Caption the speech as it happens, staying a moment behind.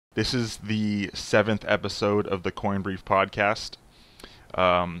This is the seventh episode of the Coin Brief podcast.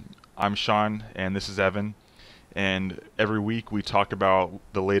 I'm Sean, and this is Evan. And every week we talk about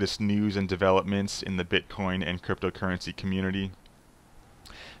the latest news and developments in the Bitcoin and cryptocurrency community.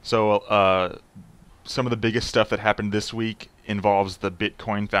 So, some of the biggest stuff that happened this week involves the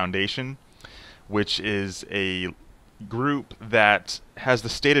Bitcoin Foundation, which is a group that has the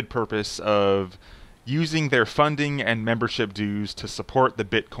stated purpose of using their funding and membership dues to support the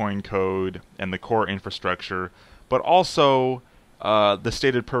Bitcoin code and the core infrastructure, but also the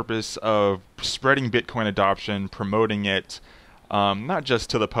stated purpose of spreading Bitcoin adoption, promoting it, not just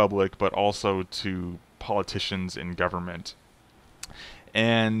to the public, but also to politicians in government.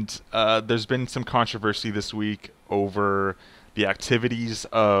 And there's been some controversy this week over the activities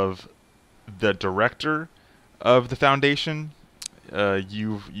of the director of the foundation.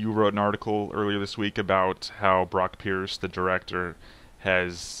 You wrote an article earlier this week about how Brock Pierce, the director,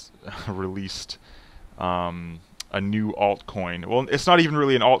 has released a new altcoin. Well, it's not even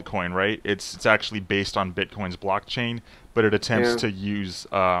really an altcoin, right? It's actually based on Bitcoin's blockchain, but it attempts Yeah. to use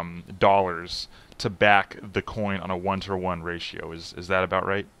dollars to back the coin on a one-to-one ratio. Is that about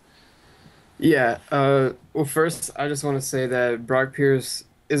right? Yeah. Well, first, I just want to say that Brock Pierce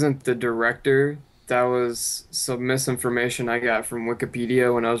isn't the director. That was some misinformation I got from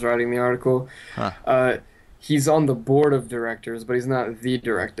Wikipedia when I was writing the article. Huh. Uh, he's on the board of directors, but he's not the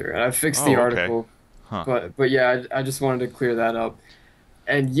director. And I fixed the Oh, okay. article, Huh. but yeah, I just wanted to clear that up.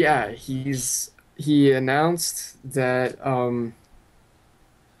 And yeah, he announced that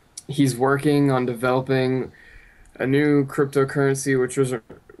he's working on developing a new cryptocurrency,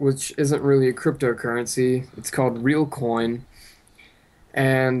 which isn't really a cryptocurrency. It's called Realcoin,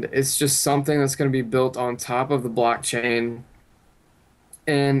 and it's just something that's going to be built on top of the blockchain.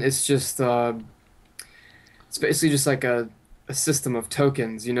 And it's basically just like a system of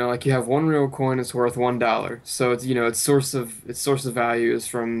tokens. Like you have one real coin is worth $1, so its source of value is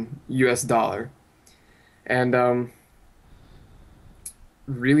from U.S. dollar, and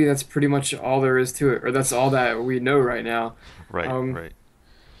really that's pretty much all there is to it, or that's all that we know right now. Right, Um, right.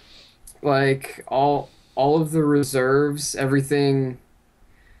 like all of the reserves, everything,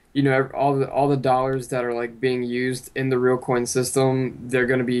 all the dollars that are like being used in the real coin system, they're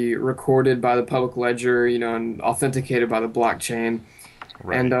going to be recorded by the public ledger, and authenticated by the blockchain.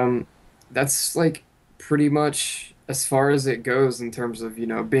 And Right. that's like pretty much as far as it goes in terms of,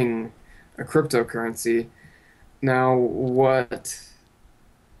 being a cryptocurrency. Now, what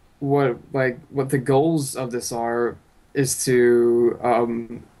the goals of this are is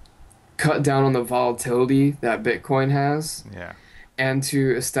to cut down on the volatility that Bitcoin has, Yeah. and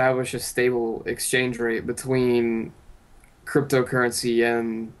to establish a stable exchange rate between cryptocurrency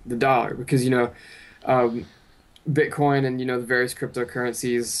and the dollar. Because um, Bitcoin and the various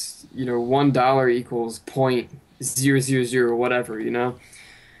cryptocurrencies, $1 equals point zero zero zero whatever,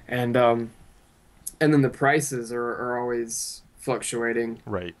 and then the prices are always fluctuating.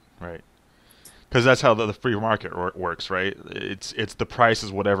 Right, right. Because that's how the free market works, right? It's the price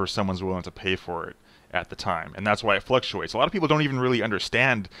is whatever someone's willing to pay for it at the time, and that's why it fluctuates. A lot of people don't even really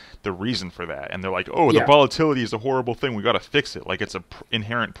understand the reason for that, and they're like, "Oh, the Yeah, volatility is a horrible thing. We got to fix it. Like it's a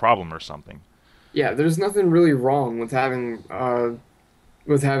inherent problem or something." yeah. There's nothing really wrong with having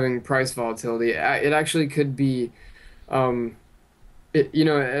price volatility. It actually could be um, it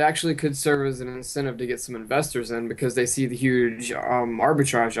actually could serve as an incentive to get some investors in because they see the huge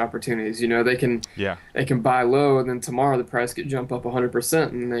arbitrage opportunities. Yeah, They can buy low, and then tomorrow the price could jump up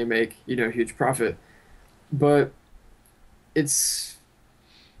 100%, and they make a huge profit. But it's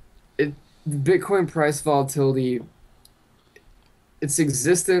it Bitcoin price volatility, its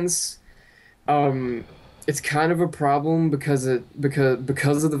existence, um, it's kind of a problem because of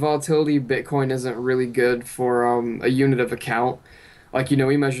the volatility. Bitcoin isn't really good for a unit of account. Like,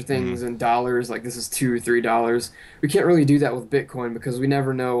 we measure mm, things in dollars, like this is $2 or $3. We can't really do that with Bitcoin because we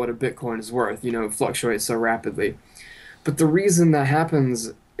never know what a Bitcoin is worth. It fluctuates so rapidly. But the reason that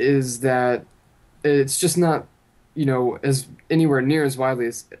happens is that it's just not, as anywhere near as widely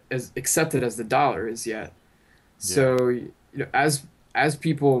as accepted as the dollar is yet. yeah, So, as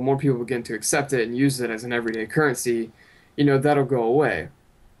more people begin to accept it and use it as an everyday currency, that'll go away.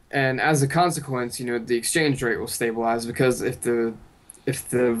 And as a consequence, the exchange rate will stabilize because if the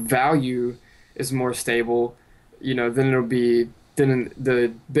value is more stable, then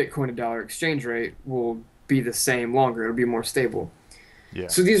the Bitcoin to dollar exchange rate will be the same longer. It'll be more stable. yeah,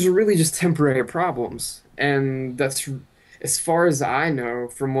 So these are really just temporary problems, and that's as far as I know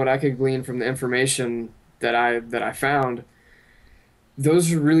from what I could glean from the information that I found.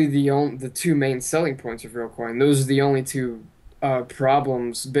 Those are really the two main selling points of Realcoin. Those are the only two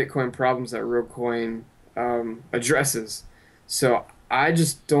Bitcoin problems that Realcoin addresses. So I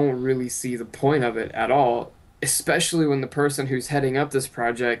just don't really see the point of it at all, especially when the person who's heading up this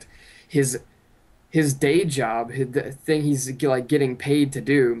project, his his day job, the thing he's like getting paid to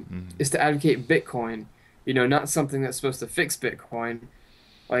do, Mhm. is to advocate Bitcoin. Not something that's supposed to fix Bitcoin.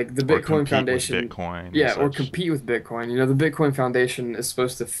 Like the Or Bitcoin compete with Foundation, Bitcoin and yeah, or such. compete with Bitcoin. The Bitcoin Foundation is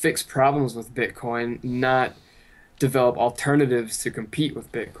supposed to fix problems with Bitcoin, not develop alternatives to compete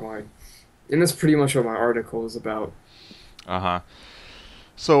with Bitcoin. And that's pretty much what my article is about. Uh-huh.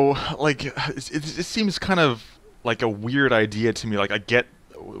 So, like, it seems kind of like a weird idea to me. Like, I get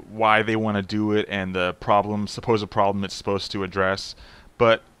why they want to do it and the problem, supposed problem it's supposed to address,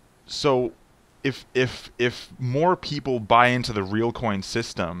 but so if more people buy into the real coin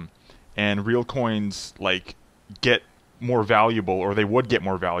system and real coins like get more valuable, or they would get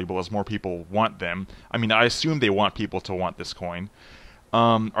more valuable as more people want them. I mean, I assume they want people to want this coin.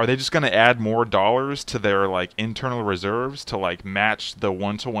 Are they just going to add more dollars to their like internal reserves to like match the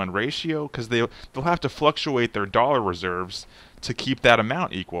 1-to-1 ratio? Because they'll have to fluctuate their dollar reserves to keep that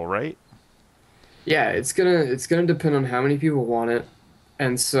amount equal, right? Yeah, it's gonna depend on how many people want it.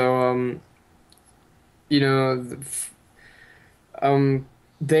 And so you know, the f-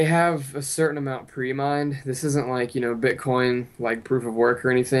 they have a certain amount pre-mined. This isn't like, Bitcoin like proof of work or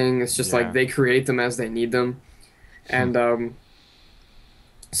anything. It's just like Yeah. they create them as they need them. Hmm. And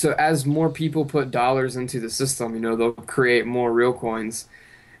so as more people put dollars into the system, they'll create more real coins.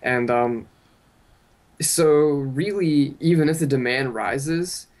 And so really, even if the demand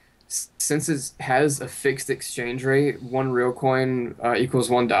rises, since it has a fixed exchange rate, one real coin equals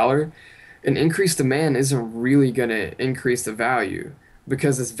 $1, an increased demand isn't really going to increase the value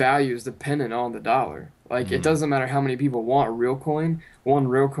because this value is dependent on the dollar. Like it Hmm. doesn't matter how many people want a real coin, one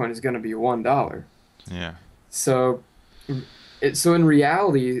real coin is going to be $1. Yeah. So so in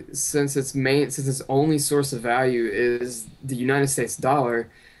reality, since its only source of value is the United States dollar,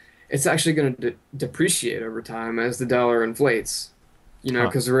 it's actually going to depreciate over time as the dollar inflates. Huh.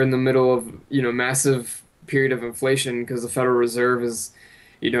 Because we're in the middle of, massive period of inflation because the Federal Reserve is,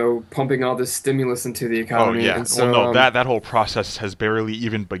 pumping all this stimulus into the Oh economy. yeah. And Well, so, no, that whole process has barely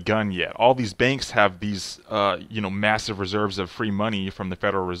even begun yet. All these banks have these, massive reserves of free money from the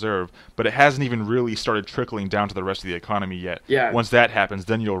Federal Reserve, but it hasn't even really started trickling down to the rest of the economy yet. yeah, Once that happens,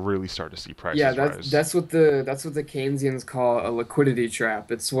 then you'll really start to see yeah, prices that's rise. that's what the Keynesians call a liquidity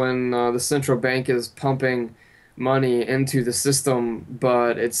trap. It's when the central bank is pumping money into the system,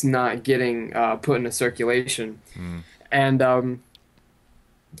 but it's not getting put into circulation. Mm. And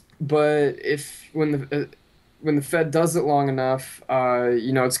but if when the Fed does it long enough,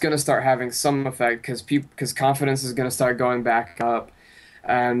 it's going to start having some effect because confidence is going to start going back up.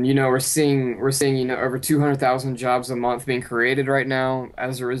 And we're seeing over 200,000 jobs a month being created right now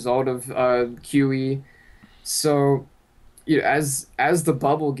as a result of QE. So as the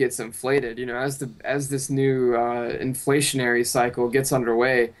bubble gets inflated, as this new inflationary cycle gets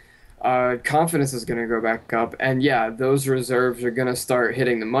underway, confidence is going to go back up, and yeah, those reserves are going to start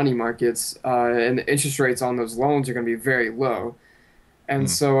hitting the money markets, and the interest rates on those loans are going to be very low. And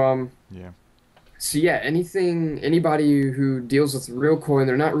Mm. Yeah. so yeah, anybody who deals with real coin,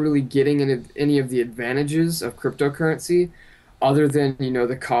 they're not really getting any of the advantages of cryptocurrency, other than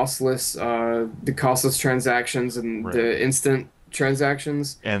the costless transactions and Right. the instant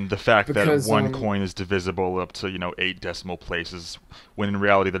transactions, And the fact that because one coin is divisible up to 8 decimal places, when in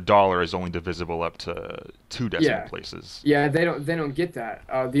reality the dollar is only divisible up to 2 decimal yeah, places. yeah, they don't get that.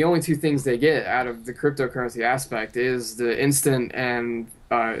 The only two things they get out of the cryptocurrency aspect is the instant and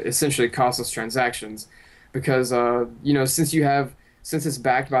essentially costless transactions, because since it's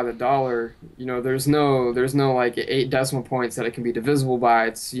backed by the dollar, there's no like 8 decimal points that it can be divisible by.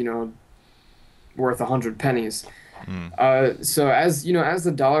 It's worth 100 pennies. Mm. So as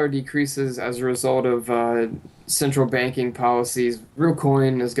the dollar decreases as a result of central banking policies, real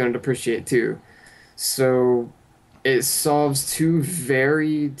coin is going to depreciate too. So it solves two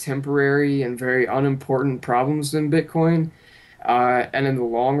very temporary and very unimportant problems in Bitcoin. And in the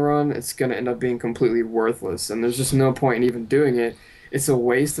long run, it's going to end up being completely worthless. And there's just no point in even doing it. It's a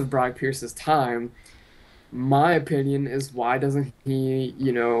waste of Brock Pierce's time. My opinion is, why doesn't he,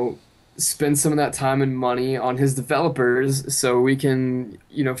 spend some of that time and money on his developers so we can,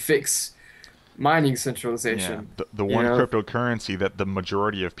 fix mining Yeah, centralization, the you one know? cryptocurrency that the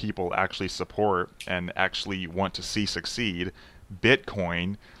majority of people actually support and actually want to see succeed,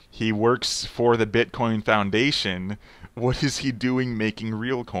 Bitcoin. He works for the Bitcoin Foundation. What is he doing making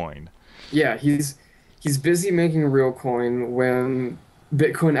real coin? Yeah, he's busy making real coin when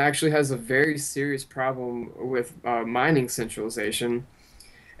Bitcoin actually has a very serious problem with mining centralization.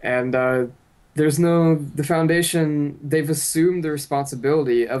 And there's no, the foundation, they've assumed the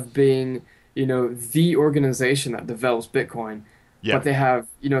responsibility of being, the organization that develops Bitcoin. Yeah. But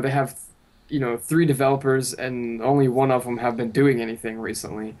three developers and only one of them have been doing anything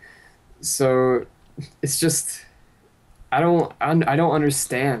recently. So it's just, I don't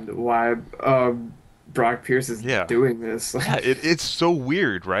understand why Brock Pierce is Yeah. doing this. Yeah, it's so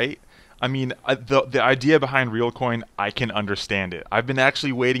weird, right? I mean, the idea behind Realcoin, I can understand it. I've been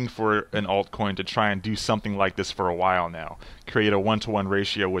actually waiting for an altcoin to try and do something like this for a while now, create a one-to-one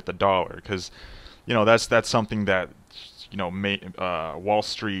ratio with the dollar, because that's something that Wall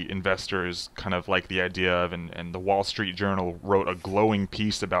Street investors kind of like the idea of, and the Wall Street Journal wrote a glowing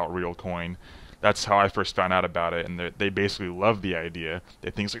piece about Realcoin. That's how I first found out about it, and they basically love the idea.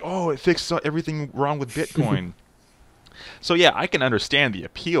 They think it's like, oh, it fixed everything wrong with Bitcoin. So yeah, I can understand the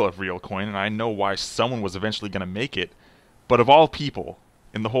appeal of Realcoin, and I know why someone was eventually going to make it. But of all people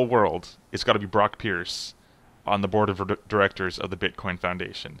in the whole world, it's got to be Brock Pierce on the board of directors of the Bitcoin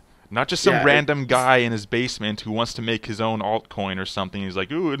Foundation. Not just some Yeah, random guy in his basement who wants to make his own altcoin or something. He's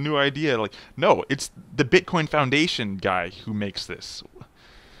like, ooh, a new idea. Like, no, it's the Bitcoin Foundation guy who makes this.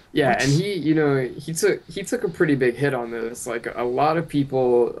 yeah, and What? he took a pretty big hit on this. Like a lot of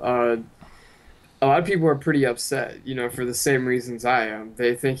people are pretty upset, for the same reasons I am.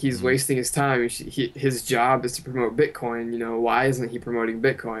 They think he's Mm, wasting his time. His job is to promote Bitcoin. Why isn't he promoting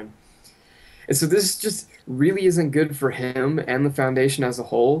Bitcoin? And so this just really isn't good for him and the foundation as a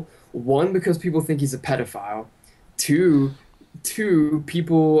whole. One, because people think he's a pedophile. Two,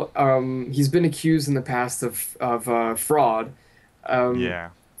 people he's been accused in the past of fraud. Um, yeah.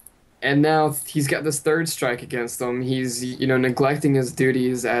 and now he's got this third strike against him. He's, neglecting his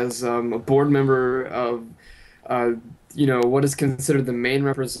duties as a board member of, uh, what is considered the main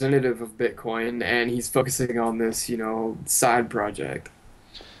representative of Bitcoin, and he's focusing on this, side project.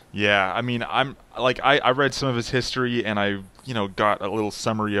 Yeah, I mean, I read some of his history and I got a little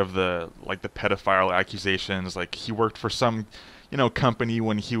summary of the pedophile accusations. Like he worked for some company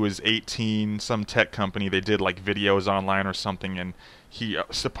when he was 18, some tech company. They did like videos online or something, and he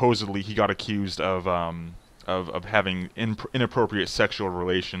supposedly he got accused of having inappropriate sexual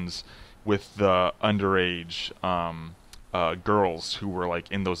relations with the underage girls who were like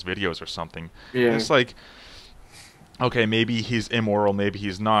in those videos or something. And Yeah. it's like, okay, maybe he's immoral, maybe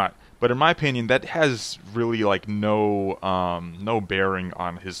he's not. But in my opinion, that has really like no bearing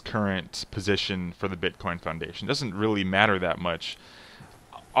on his current position for the Bitcoin Foundation. It doesn't really matter that much.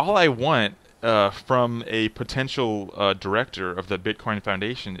 All I want from a potential director of the Bitcoin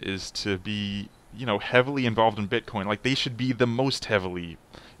Foundation is to be, heavily involved in Bitcoin. Like they should be the most heavily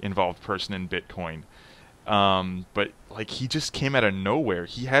involved person in Bitcoin. But like he just came out of nowhere.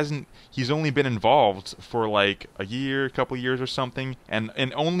 He's only been involved for like a year, a couple years or something, and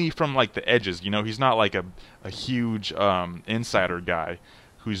only from like the edges. He's not like a huge insider guy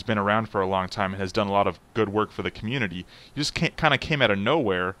who's been around for a long time and has done a lot of good work for the community. He just kind of came out of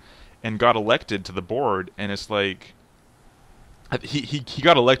nowhere and got elected to the board, and it's like he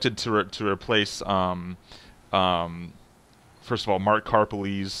got elected to replace um first of all, Mark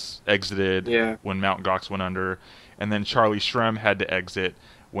Karpeles exited Yeah. when Mt. Gox went under, and then Charlie Shrem had to exit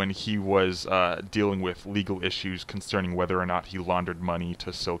when he was dealing with legal issues concerning whether or not he laundered money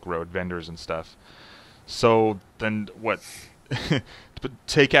to Silk Road vendors and stuff. So then what?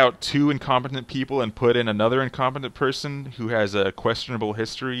 Take out two incompetent people and put in another incompetent person who has a questionable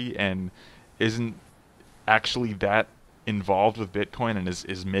history and isn't actually that involved with Bitcoin and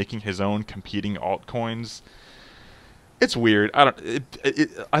is making his own competing altcoins. It's weird.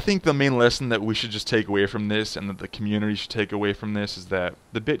 I think the main lesson that we should just take away from this, and that the community should take away from this, is that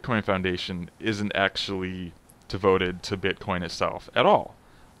the Bitcoin Foundation isn't actually devoted to Bitcoin itself at all.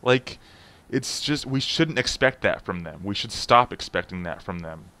 Like, it's just we shouldn't expect that from them. We should stop expecting that from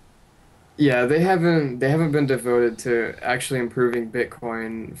them. Yeah, they haven't been devoted to actually improving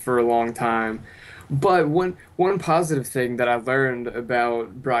Bitcoin for a long time. But one positive thing that I learned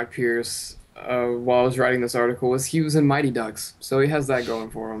about Brock Pierce while I was writing this article was he was in Mighty Ducks, so he has that going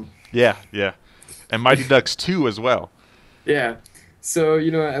for him. Yeah, yeah, and Mighty Ducks 2 as well. Yeah. So,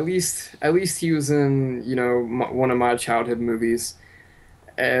 at least he was in, one of my childhood movies.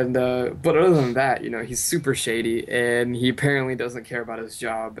 And but other than that, he's super shady and he apparently doesn't care about his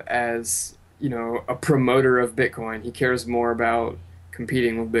job as, a promoter of Bitcoin. He cares more about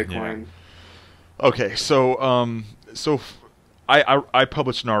competing with Yeah. Bitcoin. Okay, I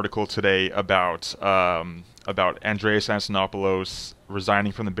published an article today about Andreas Antonopoulos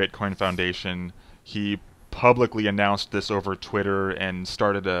resigning from the Bitcoin Foundation. He publicly announced this over Twitter and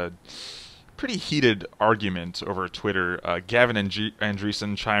started a pretty heated argument over Twitter. Gavin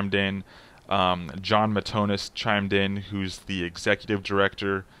Andreessen chimed in. John Matonis chimed in, who's the executive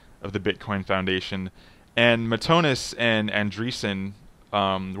director of the Bitcoin Foundation. And Matonis and Andreessen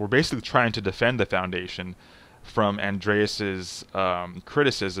were basically trying to defend the foundation from Andreas's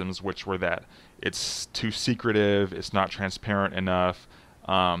criticisms, which were that it's too secretive, it's not transparent enough,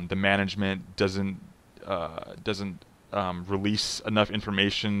 the management doesn't release enough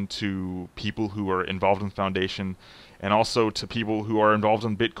information to people who are involved in the foundation, and also to people who are involved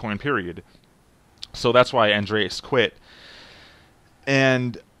in Bitcoin. Period. So that's why Andreas quit.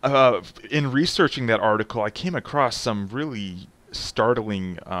 And in researching that article, I came across some really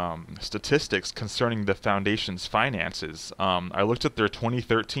startling statistics concerning the foundation's finances. I looked at their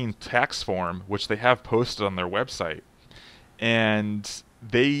 2013 tax form, which they have posted on their website, and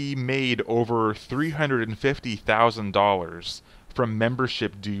they made over $350,000 from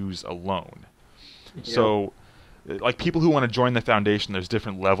membership dues alone. Yep. So, like, people who want to join the foundation, there's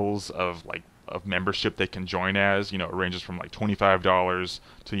different levels of membership they can join as. It ranges from like $25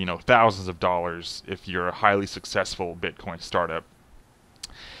 to thousands of dollars if you're a highly successful Bitcoin startup.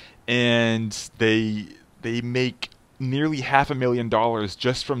 And they make nearly $500,000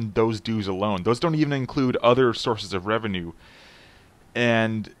 just from those dues alone. Those don't even include other sources of revenue.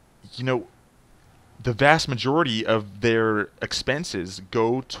 And the vast majority of their expenses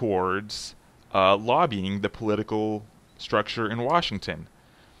go towards lobbying the political structure in Washington.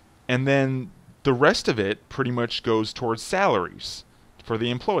 And then the rest of it pretty much goes towards salaries for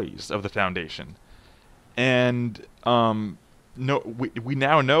the employees of the foundation. And we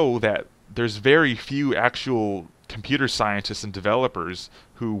now know that there's very few actual computer scientists and developers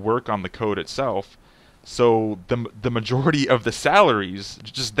who work on the code itself. So the majority of the salaries,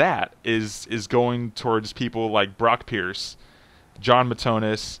 just that, is going towards people like Brock Pierce, John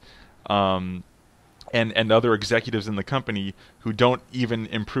Matonis, and other executives in the company who don't even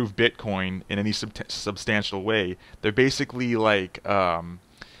improve Bitcoin in any substantial way. They're basically like, I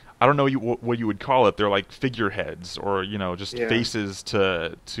don't know what you would call it. They're like figureheads, or just faces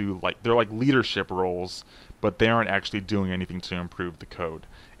to like, they're like leadership roles, but they aren't actually doing anything to improve the code.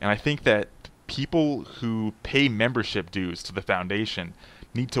 And I think that people who pay membership dues to the foundation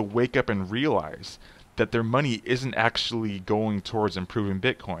need to wake up and realize that their money isn't actually going towards improving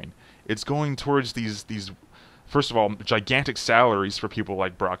Bitcoin. It's going towards these first of all, gigantic salaries for people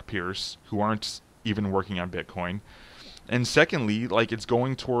like Brock Pierce, who aren't even working on Bitcoin. And secondly, like, it's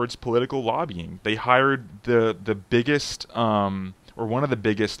going towards political lobbying. They hired the biggest or one of the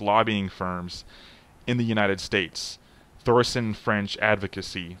biggest lobbying firms in the United States, Thorson French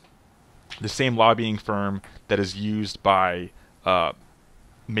Advocacy, the same lobbying firm that is used by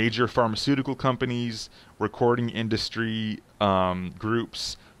major pharmaceutical companies, recording industry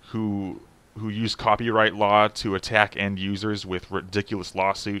groups who use copyright law to attack end users with ridiculous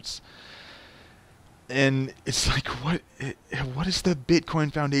lawsuits. And it's like, what is the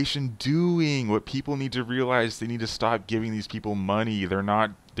Bitcoin Foundation doing? What people need to realize, they need to stop giving these people money. They're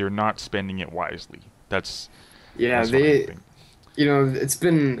not spending it wisely. That's Yeah, what I think. it's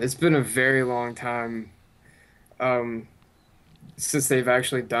been a very long time um since they've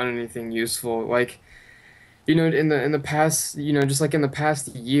actually done anything useful. Like, in the past, just like in the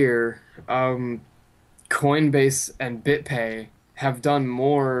past year, Coinbase and BitPay have done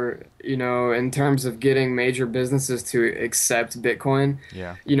more, in terms of getting major businesses to accept Bitcoin,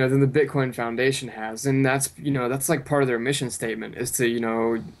 Yeah. than the Bitcoin Foundation has. And that's like part of their mission statement, is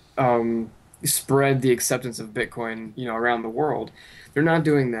to, spread the acceptance of Bitcoin, around the world. They're not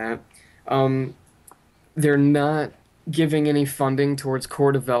doing that. Um, they're not giving any funding towards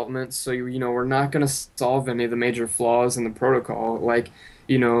core development, so we're not going to solve any of the major flaws in the protocol, like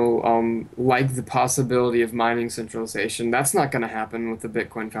like the possibility of mining centralization. That's not going to happen with the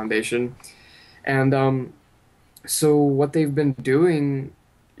Bitcoin Foundation. And so what they've been doing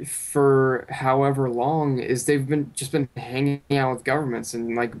for however long is they've been hanging out with governments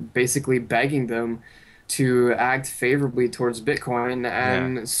and, like, basically begging them to act favorably towards Bitcoin. Yeah.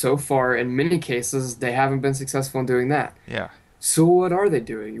 And so far, in many cases, they haven't been successful in doing that. Yeah. So what are they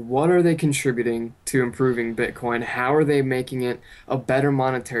doing? What are they contributing to improving Bitcoin? How are they making it a better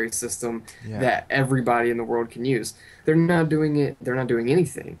monetary system Yeah. that everybody in the world can use? They're not doing it. They're not doing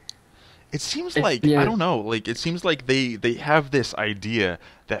anything. It seems And like, I yet, don't know, like, it seems like they have this idea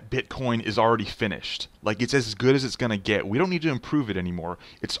that Bitcoin is already finished. Like, it's as good as it's gonna get. We don't need to improve it anymore.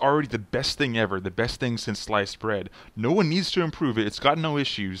 It's already the best thing ever, the best thing since sliced bread. No one needs to improve it. It's got no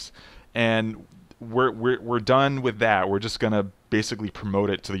issues, and we're done with that. We're just gonna basically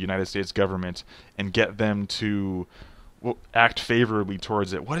promote it to the United States government and get them to act favorably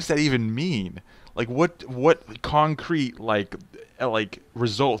towards it. What does that even mean? Like what concrete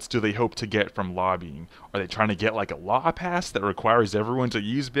results do they hope to get from lobbying? Are they trying to get like a law passed that requires everyone to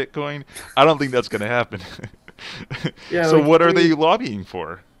use Bitcoin? I don't think that's going to happen. Yeah, So like what I are they mean, lobbying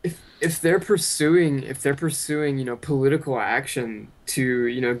for? if they're pursuing political action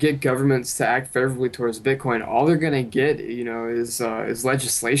to get governments to act favorably towards Bitcoin, all they're gonna get is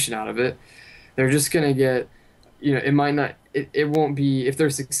legislation out of it. They're just gonna get it might not it won't be, if they're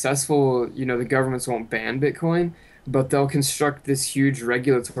successful, the governments won't ban Bitcoin, but they'll construct this huge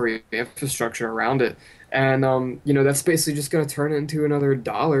regulatory infrastructure around it. And that's basically just going to turn it into another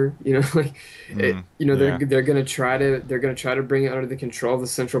dollar, like Mm, yeah. they're going to try to bring it under the control of the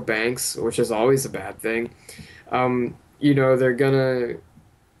central banks, which is always a bad thing.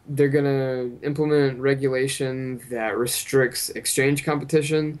 They're gonna implement regulation that restricts exchange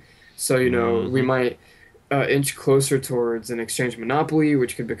competition. So, we Hmm. might inch closer towards an exchange monopoly,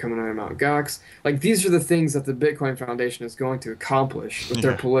 which could become another Mt. Gox. Like, these are the things that the Bitcoin Foundation is going to accomplish with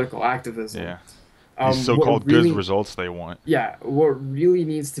their Yeah. political activism. Yeah. These What so-called good really, results they want. yeah, what really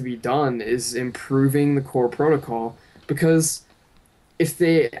needs to be done is improving the core protocol, because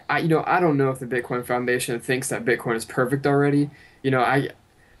I don't know if the Bitcoin Foundation thinks that Bitcoin is perfect already.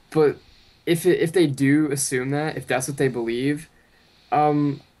 But if they do assume that, if that's what they believe,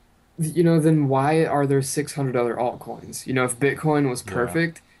 um, then why are there 600 other altcoins? If Bitcoin was Yeah.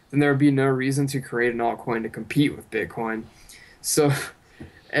 perfect, then there would be no reason to create an altcoin to compete with Bitcoin. So,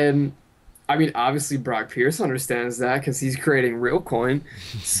 and I mean, obviously Brock Pierce understands that because he's creating Realcoin.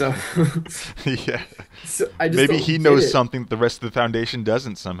 So, Yeah. so I just Maybe don't he get knows it. something that the rest of the foundation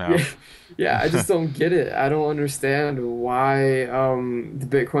doesn't somehow. Yeah, yeah, I just don't get it. I don't understand why the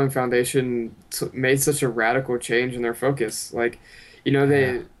Bitcoin Foundation made such a radical change in their focus. Like, you know,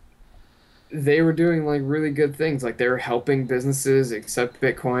 Yeah. they were doing like really good things. Like, they were helping businesses accept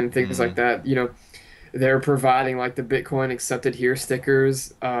Bitcoin, things like Mm. that. They're providing like the Bitcoin accepted here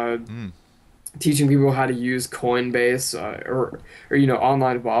stickers, Mm. teaching people how to use Coinbase, or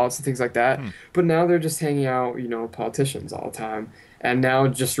online wallets and things like that. Hmm. But now they're just hanging out, politicians all the time. And now,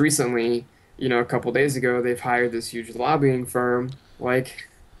 just recently, a couple days ago, they've hired this huge lobbying firm. Like,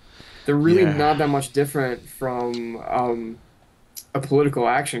 they're really Yeah. not that much different from a political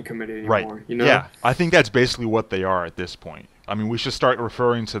action committee Right. anymore. Yeah. I think that's basically what they are at this point. I mean, we should start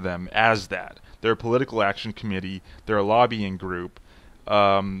referring to them as that. They're a political action committee. They're a lobbying group.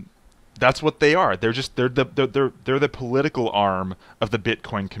 Um, that's what they are. They're the political arm of the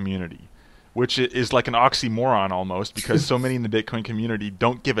Bitcoin community, which is like an oxymoron almost because so many in the Bitcoin community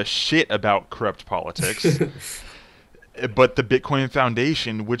don't give a shit about corrupt politics. But the Bitcoin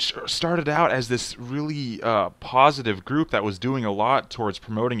Foundation, which started out as this really positive group that was doing a lot towards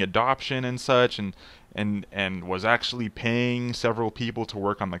promoting adoption and such, and was actually paying several people to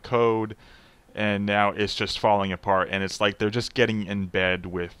work on the code, and now it's just falling apart. And it's like they're just getting in bed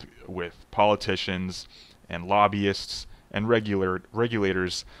with politicians and lobbyists and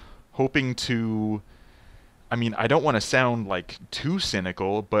regulators, hoping to. I mean, I don't want to sound like too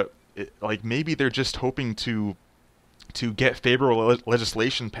cynical, but like maybe they're just hoping to get favorable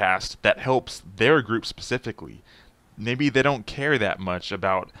legislation passed that helps their group specifically. Maybe they don't care that much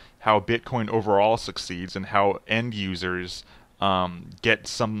about how Bitcoin overall succeeds and how end users get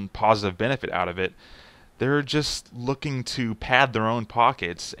some positive benefit out of it. They're just looking to pad their own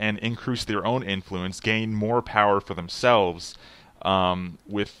pockets and increase their own influence, gain more power for themselves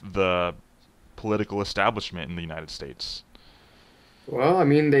with the political establishment in the United States. Well, I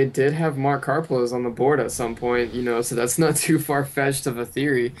mean, they did have Mark Karplus on the board at some point, so that's not too far-fetched of a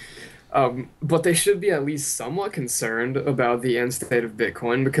theory. But they should be at least somewhat concerned about the end state of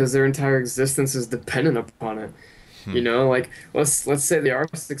Bitcoin because their entire existence is dependent upon it. Hmm. Like, let's say they are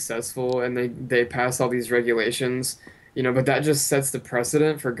successful and they pass all these regulations, but that just sets the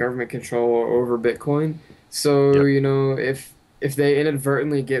precedent for government control over Bitcoin. So, Yep. if they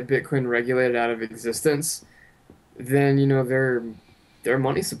inadvertently get Bitcoin regulated out of existence, then their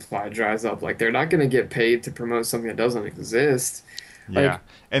money supply dries up. Like, they're not going to get paid to promote something that doesn't exist. Yeah. Like,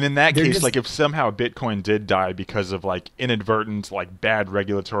 And in that they're case, just like if somehow Bitcoin did die because of like inadvertent, like bad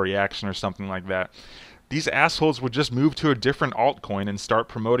regulatory action or something like that, these assholes would just move to a different altcoin and start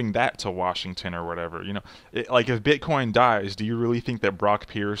promoting that to Washington or whatever. Like if Bitcoin dies, do you really think that Brock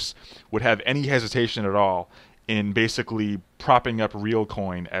Pierce would have any hesitation at all in basically propping up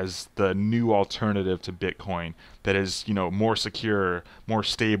Realcoin as the new alternative to Bitcoin that is, more secure, more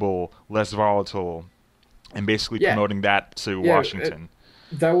stable, less volatile, and basically yeah, promoting that to yeah. Washington?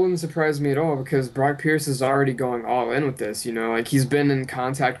 That wouldn't surprise me at all because Brock Pierce is already going all in with this, like he's been in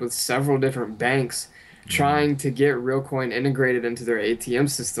contact with several different banks Mm, trying to get Realcoin integrated into their ATM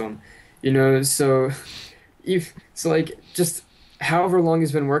system. So if so like just however long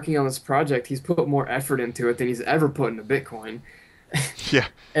he's been working on this project, he's put more effort into it than he's ever put into Bitcoin. yeah,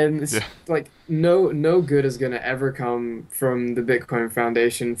 And it's yeah. like no good is gonna ever come from the Bitcoin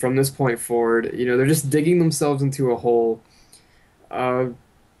Foundation from this point forward. They're just digging themselves into a hole. Uh,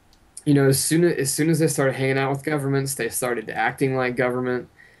 as soon as they started hanging out with governments, they started acting like government,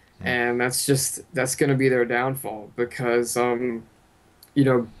 Mm. and that's going to be their downfall because you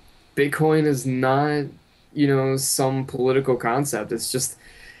know, Bitcoin is not some political concept. It's a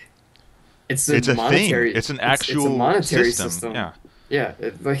It's a thing. monetary It's an it's a actual monetary system. system. Yeah, Yeah,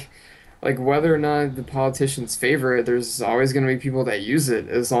 like whether or not the politicians favor it, there's always going to be people that use it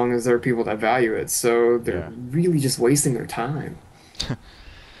as long as there are people that value it. So they're yeah. really just wasting their time.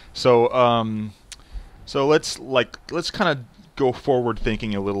 So, so let's kind of go forward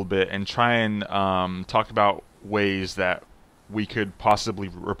thinking a little bit and try and talk about ways that we could possibly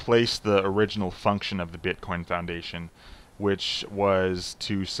replace the original function of the Bitcoin Foundation, which was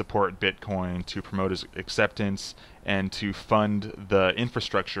to support Bitcoin, to promote its acceptance, and to fund the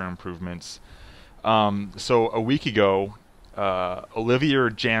infrastructure improvements. So a week ago, Olivier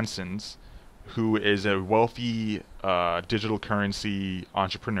Janssens, who is a wealthy digital currency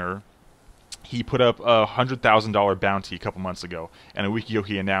entrepreneur, he put up a $100,000 bounty a couple months ago, and a week ago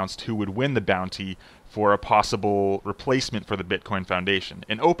he announced who would win the bounty for a possible replacement for the Bitcoin Foundation,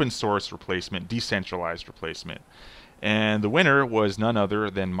 an open source replacement, decentralized replacement. And the winner was none other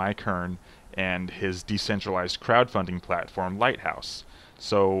than Mike Hearn and his decentralized crowdfunding platform, Lighthouse.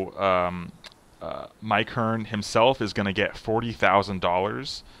 So Mike Hearn himself is going to get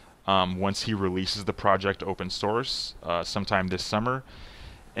 $40,000 once he releases the project open source sometime this summer,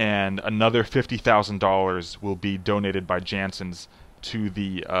 and another $50,000 will be donated by Janssens to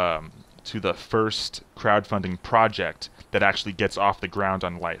the first crowdfunding project that actually gets off the ground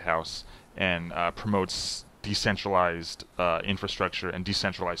on Lighthouse and promotes decentralized infrastructure and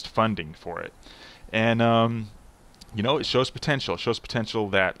decentralized funding for it. And it shows potential. It shows potential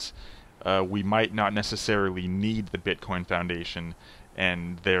that we might not necessarily need the Bitcoin Foundation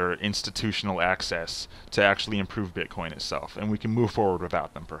and their institutional access to actually improve Bitcoin itself, and we can move forward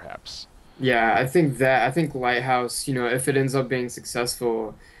without them, perhaps. Yeah, I think Lighthouse, if it ends up being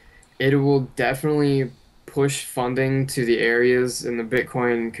successful, it will definitely push funding to the areas in the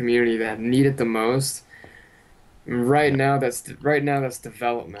Bitcoin community that need it the most. Yeah. Right now that's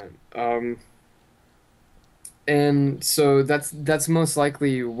development. And so that's most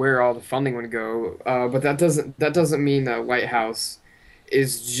likely where all the funding would go. But that doesn't mean that Lighthouse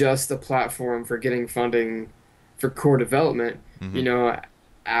is just a platform for getting funding for core development. Hmm. You know,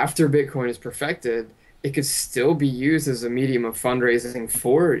 After Bitcoin is perfected, it could still be used as a medium of fundraising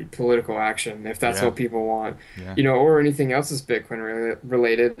for political action if that's Yeah. what people want. Yeah. Or anything else that's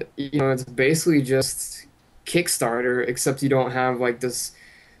related. It's basically just Kickstarter, except you don't have like this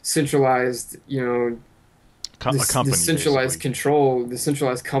centralized, A this company, centralized basically. control, the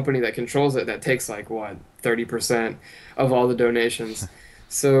centralized company that controls it that takes like what, 30% of all the donations.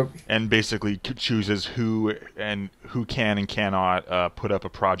 So And basically chooses who can and cannot put up a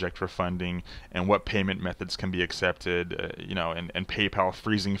project for funding, and what payment methods can be accepted, and PayPal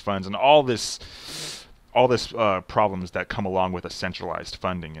freezing funds, and all this problems that come along with a centralized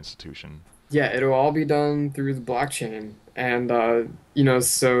funding institution. yeah, it'll all be done through the blockchain. And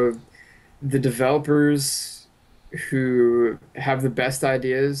so the developers who have the best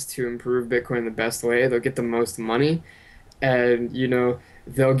ideas to improve Bitcoin the best way, they'll get the most money. And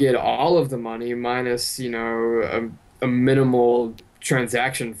they'll get all of the money minus a minimal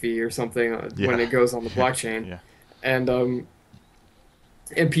transaction fee or something when Yeah. it goes on the Yeah. blockchain. Yeah. And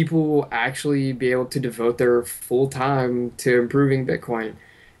people will actually be able to devote their full time to improving Bitcoin.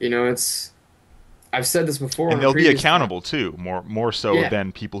 It's I've said this before And on a they'll be previous accountable podcast. too, more so Yeah,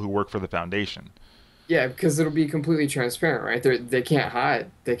 than people who work for the foundation. yeah, because it'll be completely transparent, right? They can't hide.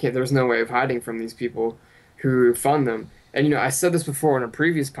 They can't. There's no way of hiding from these people who fund them. And I said this before in a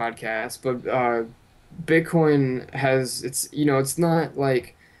previous podcast, but Bitcoin has it's not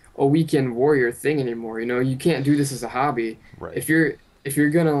like a weekend warrior thing anymore. You can't do this as a hobby. Right. If you're if you're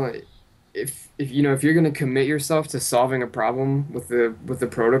gonna if you're gonna commit yourself to solving a problem with the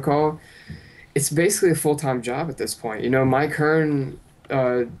protocol, it's basically a full-time job at this point. Mike Hearn,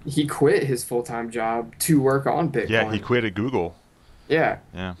 he quit his full-time job to work on Yeah, he Bitcoin. quit at Google. Yeah.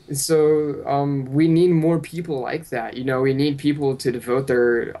 Yeah. So we need more people like that. We need people to devote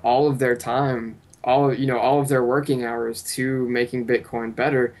their all of their time all of their working hours to making Bitcoin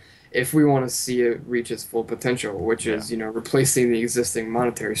better if we want to see it reach its full potential, which Yeah. is, replacing the existing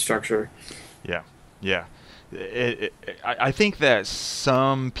monetary structure. Yeah, yeah. I think that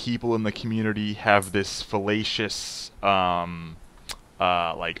some people in the community have this fallacious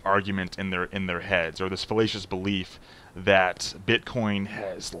like argument in their heads, or this fallacious belief that Bitcoin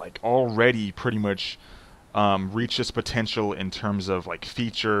has like already pretty much reached its potential in terms of like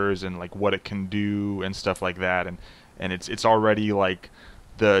features and like what it can do and stuff like that, and it's already like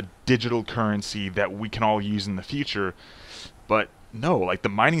the digital currency that we can all use in the future. But no, like the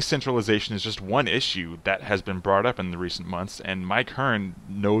mining centralization is just one issue that has been brought up in the recent months, and Mike Hearn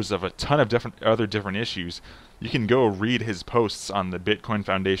knows of a ton of different issues. You can go read his posts on the Bitcoin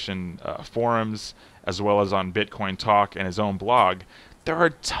Foundation forums, as well as on Bitcoin Talk and his own blog. There are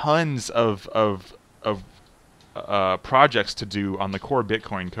tons of projects to do on the core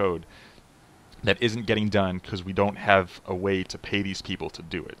Bitcoin code that isn't getting done because we don't have a way to pay these people to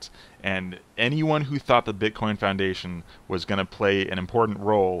do it. And anyone who thought the Bitcoin Foundation was going to play an important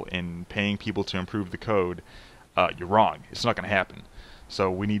role in paying people to improve the code, you're wrong. It's not going to happen.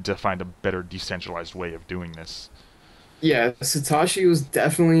 So we need to find a better decentralized way of doing this. Yeah, Satoshi was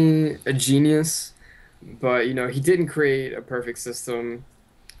definitely a genius, but he didn't create a perfect system.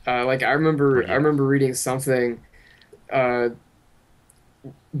 Like I Oh remember, I yeah, remember reading something uh,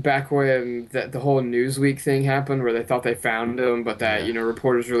 back when the whole Newsweek thing happened, where they thought they found him, but that yeah,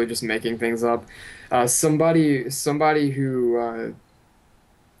 reporters really just making things up. Somebody who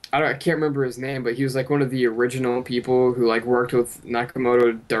I can't remember his name, but he was like one of the original people who like worked with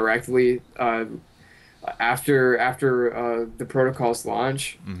Nakamoto directly after the protocol's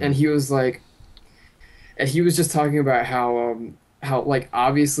launch, mm-hmm. and he was just talking about how like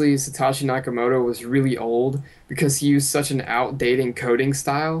obviously Satoshi Nakamoto was really old because he used such an outdated coding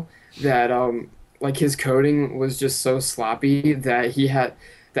style that like his coding was just so sloppy that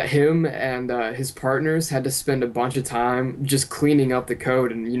him and his partners had to spend a bunch of time just cleaning up the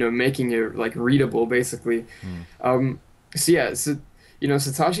code and making it like readable basically. Mm. Um, so yeah, so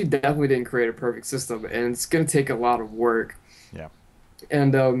Satoshi definitely didn't create a perfect system, and it's gonna take a lot of work. Yeah,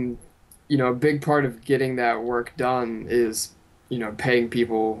 And a big part of getting that work done is, paying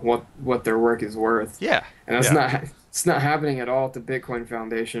people what their work is worth. yeah, And that's yeah. not it's not happening at all at the Bitcoin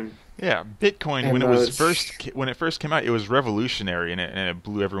Foundation. Yeah, Bitcoin And when it first came out, it was revolutionary, and it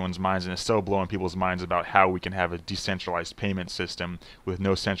blew everyone's minds, and it's still blowing people's minds about how we can have a decentralized payment system with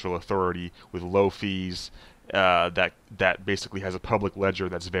no central authority, with low fees, that basically has a public ledger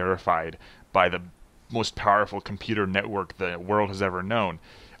that's verified by the most powerful computer network the world has ever known.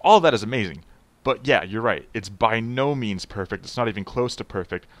 All of that is amazing. But yeah, you're right. It's by no means perfect. It's not even close to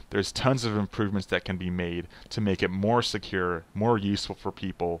perfect. There's tons of improvements that can be made to make it more secure, more useful for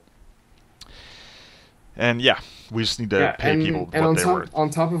people, and yeah, we just need to yeah, pay and people and what on they're top worth. on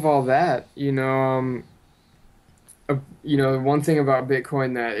top of all that, one thing about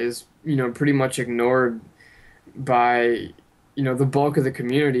Bitcoin that is, pretty much ignored by, the bulk of the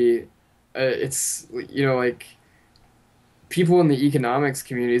community, it's, like people in the economics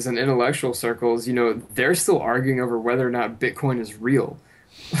communities and intellectual circles, they're still arguing over whether or not Bitcoin is real.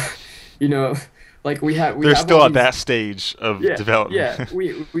 You know, like we They're have all still at these that stage of yeah, development. yeah,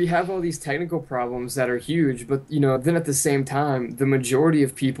 we have all these technical problems that are huge, but then at the same time, the majority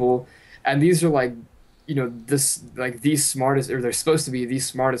of people, and these are like, this like these smartest, or they're supposed to be these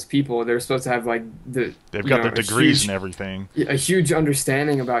smartest people. They're supposed to have like They've got their degrees and everything. a huge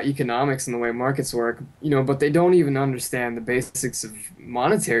understanding about economics and the way markets work, but they don't even understand the basics of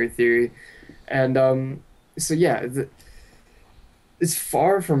monetary theory. And so yeah, it's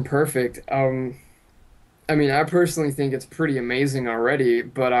far from perfect. I mean, I personally think it's pretty amazing already,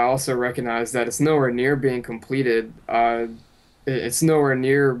 but I also recognize that it's nowhere near being completed. It's nowhere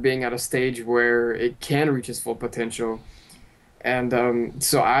near being at a stage where it can reach its full potential. And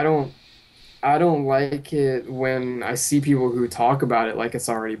so I don't like it when I see people who talk about it like it's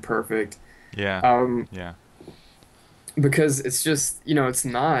already perfect. Yeah, Um, yeah. because it's just, it's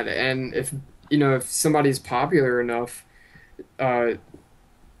not. And if somebody's popular enough, uh,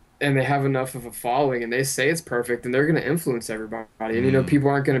 and they have enough of a following and they say it's perfect, then they're going to influence everybody. And, Mm, people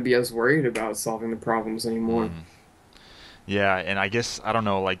aren't going to be as worried about solving the problems anymore. mm. Yeah, and I guess I don't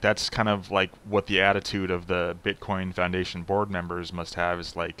know, like that's kind of like what the attitude of the Bitcoin Foundation board members must have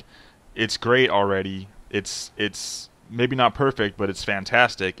is like it's great already. It's maybe not perfect, but it's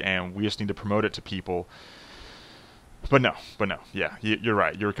fantastic and we just need to promote it to people. But no. Yeah, you're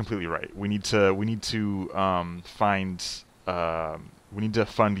right. You're completely right. We need to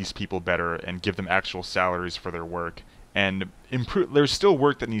fund these people better and give them actual salaries for their work and improve. There's still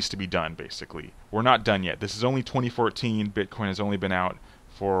work that needs to be done. Basically, we're not done yet. This is only 2014. Bitcoin has only been out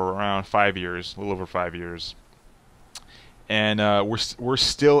for around 5 years, a little over 5 years, and we're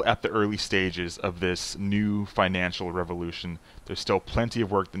still at the early stages of this new financial revolution. There's still plenty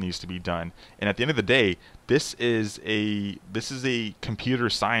of work that needs to be done, and at the end of the day, this is a computer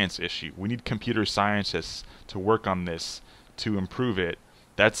science issue. We need computer scientists to work on this to improve it.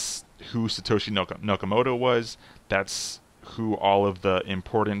 That's who Satoshi Nakamoto was. That's who all of the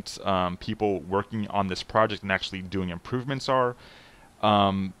important people working on this project and actually doing improvements are.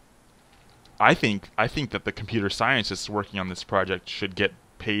 Um, I think that the computer scientists working on this project should get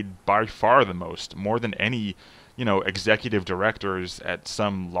paid by far the most, more than any, executive directors at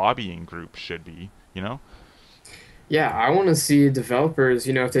some lobbying group should be, you know? Yeah, I want to see developers,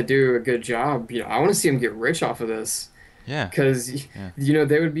 if they do a good job, I want to see them get rich off of this Yeah. because Yeah.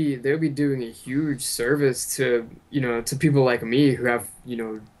 they would be doing a huge service to, to people like me who have,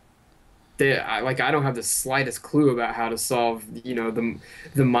 I don't have the slightest clue about how to solve, the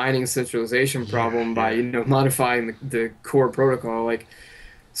mining centralization Yeah, problem by, yeah. modifying the core protocol. Like,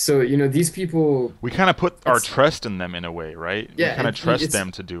 so, these people, We kind of put our it's trust in them in a way, right? We yeah, kind of trust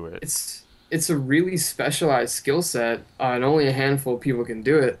them to do it. it's a really specialized skill set, and only a handful of people can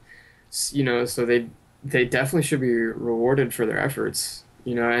do it. So they definitely should be rewarded for their efforts.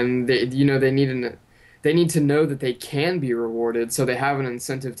 And they need to know that they can be rewarded, so they have an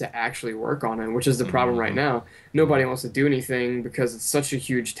incentive to actually work on it, which is the problem right Hmm. now. Hmm. Nobody wants to do anything because it's such a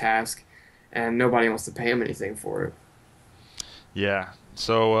huge task, and nobody wants to pay them anything for it. Yeah.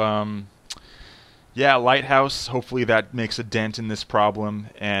 So, yeah, Lighthouse. Hopefully that makes a dent in this problem.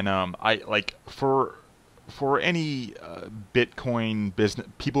 And I like for any Bitcoin business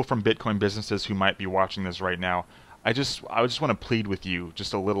people from Bitcoin businesses who might be watching this right now. I just want to plead with you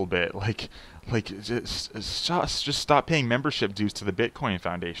just a little bit, just stop paying membership dues to the Bitcoin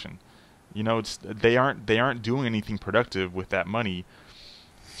Foundation. They aren't doing anything productive with that money.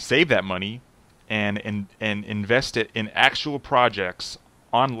 Save that money and invest it in actual projects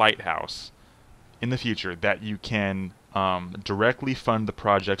on Lighthouse in the future that you can directly fund the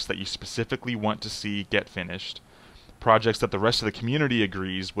projects that you specifically want to see get finished, projects that the rest of the community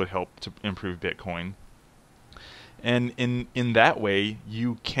agrees would help to improve Bitcoin. And in that way,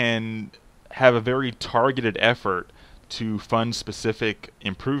 you can have a very targeted effort to fund specific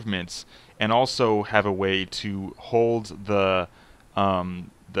improvements, and also have a way to hold the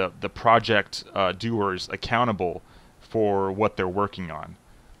project doers accountable for what they're working on.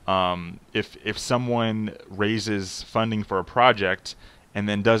 If someone raises funding for a project and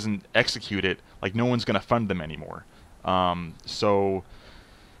then doesn't execute it, like, no one's going to fund them anymore. So,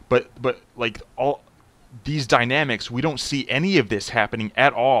 but like, all these dynamics, we don't see any of this happening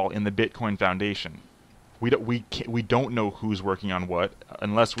at all in the Bitcoin Foundation. We don't know who's working on what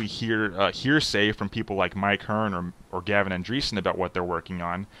unless we hear hearsay from people like Mike Hearn or Gavin Andreessen about what they're working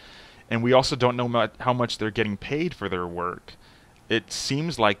on, and we also don't know how much they're getting paid for their work. It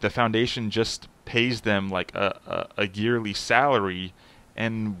seems like the foundation just pays them like a yearly salary,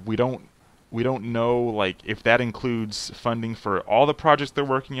 and we don't know, like, if that includes funding for all the projects they're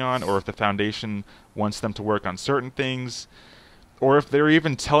working on, or if the foundation wants them to work on certain things, or if they're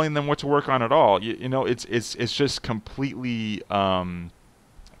even telling them what to work on at all. It's just completely opaque,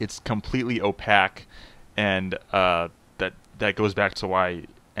 and that goes back to why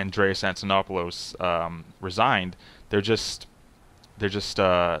Andreas Antonopoulos resigned. They're just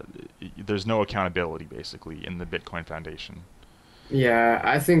there's no accountability basically in the Bitcoin Foundation. Yeah,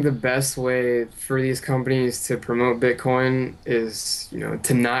 I think the best way for these companies to promote Bitcoin is,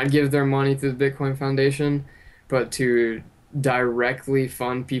 to not give their money to the Bitcoin Foundation, but to directly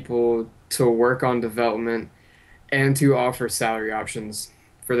fund people to work on development and to offer salary options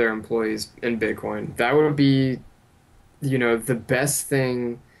for their employees in Bitcoin. That would be, the best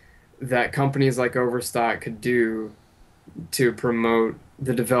thing that companies like Overstock could do to promote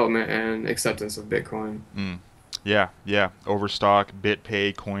the development and acceptance of Bitcoin. Mm. Yeah, yeah. Overstock,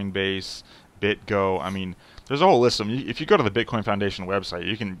 BitPay, Coinbase, BitGo. I mean, there's a whole list of them. If you go to the Bitcoin Foundation website,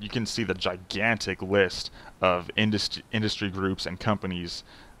 you can see the gigantic list of industry groups and companies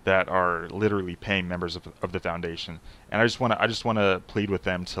that are literally paying members of the foundation. And I just want to plead with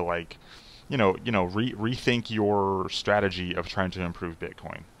them to, like, rethink your strategy of trying to improve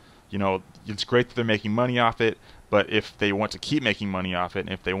Bitcoin. It's great that they're making money off it, but if they want to keep making money off it, and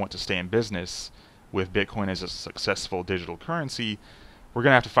if they want to stay in business with Bitcoin as a successful digital currency, we're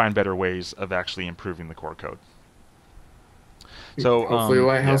going to have to find better ways of actually improving the core code. So, Hopefully, yeah,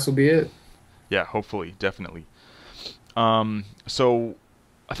 Lighthouse will be it. yeah, hopefully, definitely. So,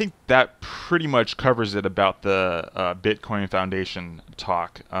 I think that pretty much covers it about the Bitcoin Foundation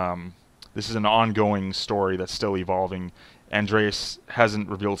talk. This is an ongoing story that's still evolving. Andreas hasn't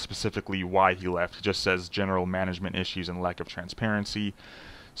revealed specifically why he left. He just says general management issues and lack of transparency.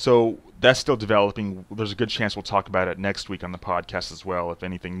 So that's still developing. There's a good chance we'll talk about it next week on the podcast as well, if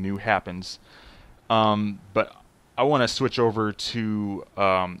anything new happens. But I want to switch over to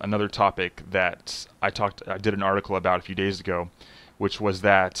another topic that I did an article about a few days ago, which was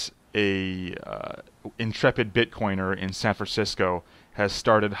that a intrepid Bitcoiner in San Francisco has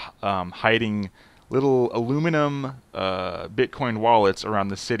started hiding little aluminum Bitcoin wallets around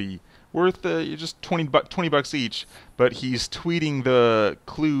the city worth just 20 bucks each, but he's tweeting the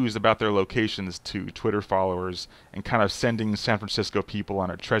clues about their locations to Twitter followers and kind of sending San Francisco people on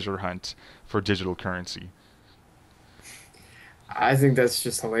a treasure hunt for digital currency. I think that's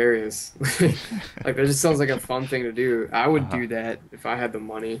just hilarious. Like that just sounds like a fun thing to do. I would Uh-huh. do that if I had the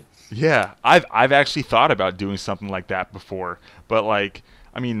money. Yeah, I've actually thought about doing something like that before, but like,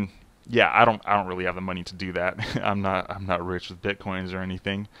 I mean, yeah, I don't really have the money to do that. I'm not rich with bitcoins or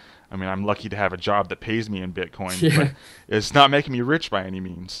anything. I mean, I'm lucky to have a job that pays me in Bitcoin, but Yeah. it's not making me rich by any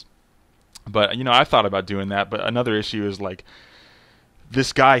means. But I thought about doing that. But another issue is like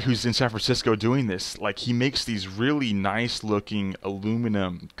this guy who's in San Francisco doing this. Like he makes these really nice looking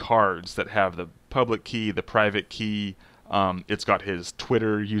aluminum cards that have the public key, the private key. It's got his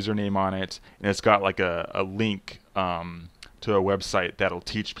Twitter username on it, and it's got like a link to a website that'll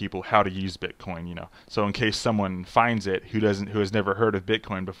teach people how to use Bitcoin. So in case someone finds it who has never heard of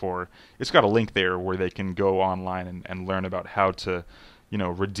Bitcoin before, it's got a link there where they can go online and learn about how to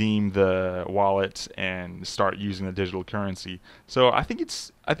redeem the wallet and start using the digital currency. So I think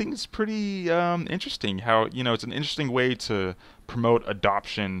it's pretty interesting how it's an interesting way to promote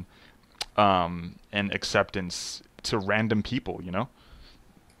adoption and acceptance to random people.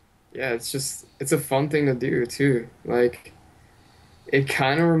 Yeah, it's a fun thing to do too. Like it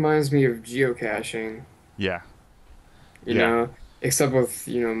kind of reminds me of geocaching, Yeah, you yeah. know, except with,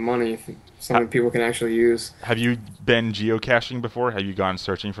 money, Ha- something people can actually use. have you been geocaching before? Have you gone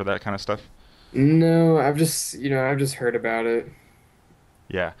searching for that kind of stuff? No, I've just heard about it.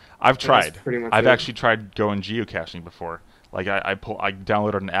 Yeah, I've And that's tried. pretty much I've it. actually tried going geocaching before. Like I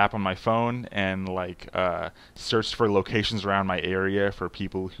downloaded an app on my phone and like searched for locations around my area for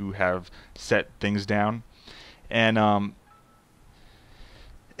people who have set things down, and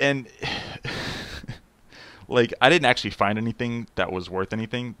and like I didn't actually find anything that was worth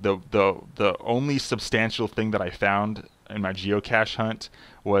anything. The only substantial thing that I found in my geocache hunt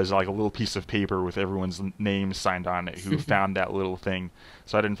was like a little piece of paper with everyone's name signed on it who found that little thing.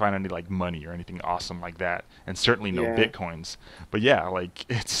 So I didn't find any like money or anything awesome like that, and certainly no Yeah. bitcoins. But yeah, like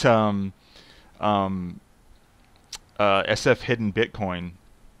it's um SF Hidden Bitcoin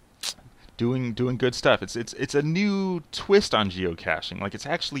doing good stuff. It's a new twist on geocaching. Like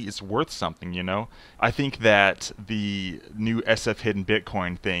it's worth something. I think that the new SF Hidden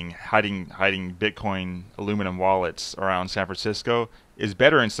Bitcoin thing, hiding Bitcoin aluminum wallets around San Francisco, is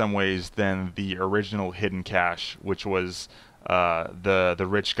better in some ways than the original hidden cache, which was the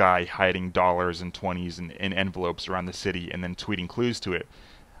rich guy hiding dollars and 20s in envelopes around the city and then tweeting clues to it.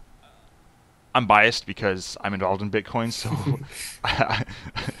 I'm biased because I'm involved in Bitcoin, so I,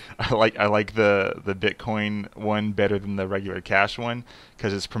 I like the Bitcoin one better than the regular cash one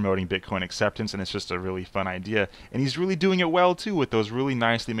because it's promoting Bitcoin acceptance and it's just a really fun idea. And he's really doing it well too with those really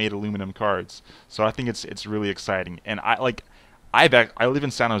nicely made aluminum cards. So I think it's really exciting. And I live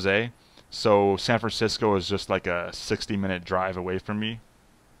in San Jose, so San Francisco is just like a 60-minute drive away from me,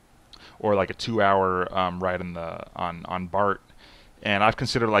 or like a 2-hour ride on BART. And I've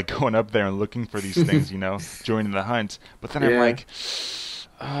considered like going up there and looking for these things, joining the hunt. But then I'm Yeah.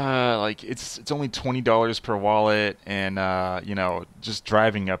 like it's only $20 per wallet, and just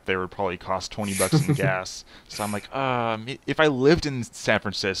driving up there would probably cost 20 bucks in gas. So I'm like, if I lived in San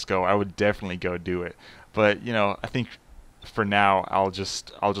Francisco, I would definitely go do it. But I think for now I'll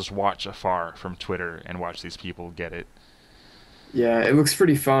just watch afar from Twitter and watch these people get it. Yeah, it looks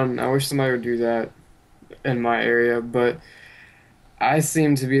pretty fun. I wish somebody would do that in my area, but I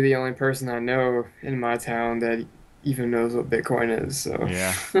seem to be the only person I know in my town that even knows what Bitcoin is. So,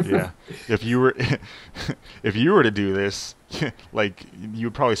 Yeah, yeah. If you were if you were to do this, like you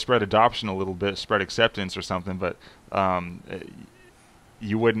would probably spread adoption a little bit, spread acceptance or something, but um, eh,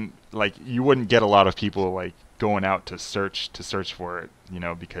 you wouldn't get a lot of people like going out to search for it,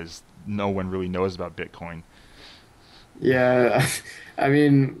 because no one really knows about Bitcoin. yeah, I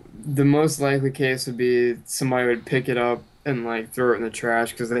mean, the most likely case would be somebody would pick it up and like throw it in the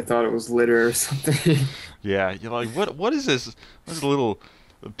trash because they thought it was litter or something. Yeah, you're like, what is this? What's a little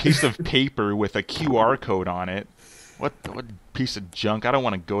A piece of paper with a QR code on it. What piece of junk? I don't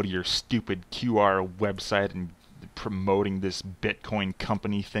want to go to your stupid QR website and promoting this Bitcoin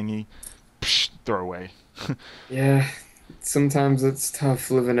company thingy. Psh, throw away. Yeah, sometimes it's tough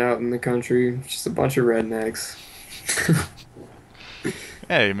living out in the country. Just a bunch of rednecks.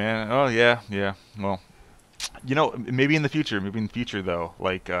 Hey man. Oh yeah, yeah. Well, maybe in the future though,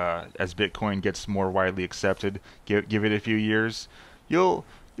 like as Bitcoin gets more widely accepted, give it a few years, you'll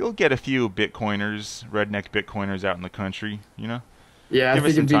you'll get a few Bitcoiners, redneck Bitcoiners out in the country. Yeah, I Give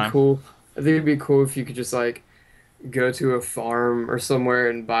it think some it'd be time. cool. I think it'd be cool if you could just like go to a farm or somewhere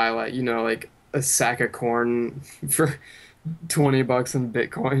and buy like, like a sack of corn for $20 in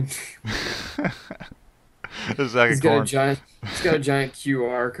Bitcoin. A sack of corn. He's got a giant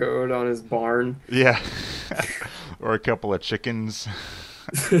QR code on his barn. Yeah. Or a couple of chickens.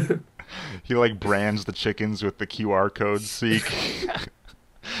 He like brands the chickens with the QR codes so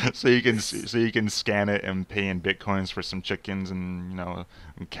you can scan it and pay in bitcoins for some chickens and a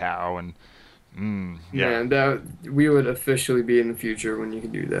cow and yeah. Man, that we would officially be in the future when you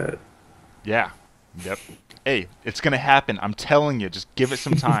can do that. Yeah. Yep. Hey, it's gonna happen. I'm telling you. Just give it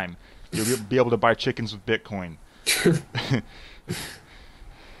some time. You'll be able to buy chickens with Bitcoin.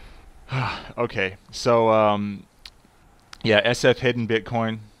 Okay. So yeah, SF hidden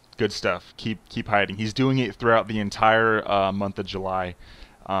Bitcoin. Good stuff. Keep hiding. He's doing it throughout the entire month of July.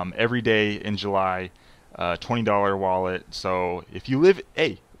 Every day in July, $20 wallet. So if you live,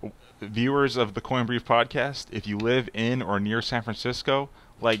 hey, viewers of the Coin Brief podcast, if you live in or near San Francisco,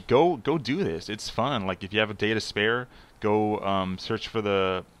 like go do this. It's fun. Like if you have a day to spare, go search for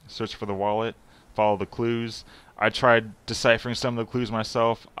the wallet, follow the clues. I tried deciphering some of the clues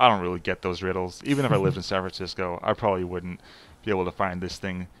myself. I don't really get those riddles. Even if I lived in San Francisco, I probably wouldn't be able to find this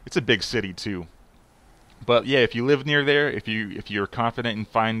thing. It's a big city too. But yeah, if you live near there, if you're confident in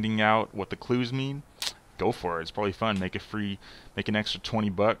finding out what the clues mean, go for it. It's probably fun. Make an extra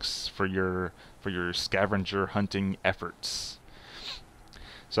 $20 for your scavenger hunting efforts.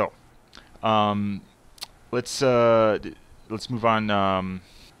 So, um, let's let's move on.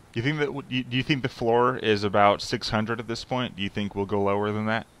 Do you think the floor is about 600 at this point? Do you think we'll go lower than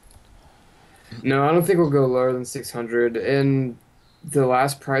that? No, I don't think we'll go lower than 600. In the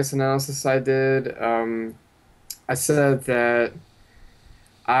last price analysis I did, I said that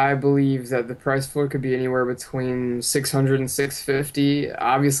I believe that the price floor could be anywhere between 600 and 650.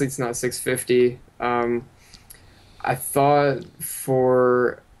 Obviously, it's not 650. I thought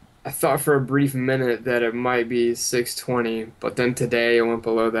for I thought for a brief minute that it might be 620, but then today it went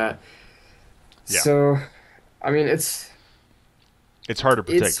below that. Yeah, So, I mean, it's hard to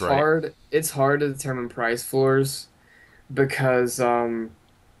predict, right? it's hard to determine price floors because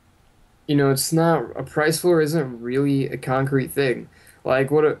it's not a price floor isn't really a concrete thing.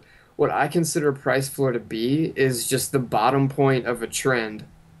 Like what I consider a price floor to be is just the bottom point of a trend.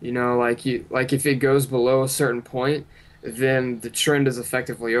 Like if it goes below a certain point, then the trend is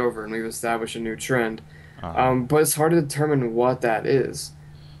effectively over and we've established a new trend. Uh huh. But it's hard to determine what that is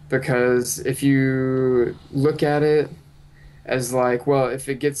because if you look at it as like, well, if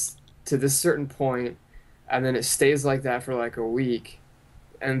it gets to this certain point and then it stays like that for like a week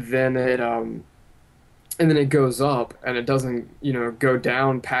and then it goes up and it doesn't, go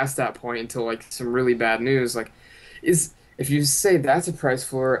down past that point until like some really bad news. Like, is if you say that's a price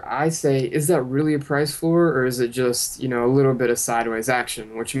floor, I say, is that really a price floor or is it just, a little bit of sideways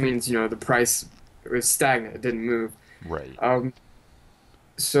action, which means, the price was stagnant, it didn't move. Right. Um,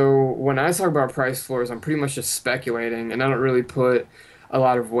 so when I talk about price floors, I'm pretty much just speculating and I don't really put a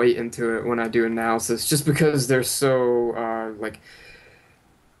lot of weight into it when I do analysis, just because they're so like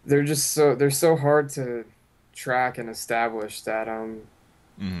they're so hard to track and establish that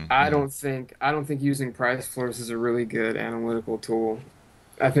Mm-hmm. I don't think using price floors is a really good analytical tool.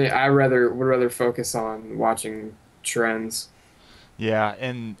 I think would rather focus on watching trends. Yeah,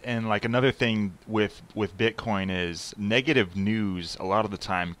 and like another thing with Bitcoin is negative news a lot of the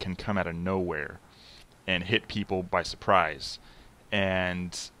time can come out of nowhere and hit people by surprise.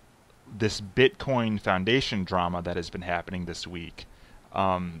 And this Bitcoin Foundation drama that has been happening this week,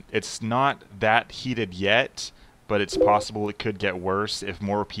 it's not that heated yet, but it's possible it could get worse if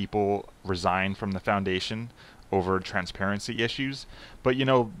more people resign from the foundation over transparency issues. But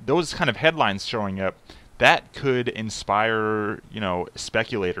those kind of headlines showing up, that could inspire,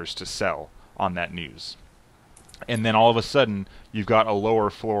 speculators to sell on that news. And then all of a sudden, you've got a lower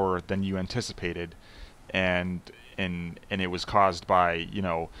floor than you anticipated, and and it was caused by,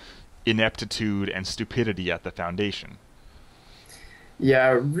 ineptitude and stupidity at the foundation.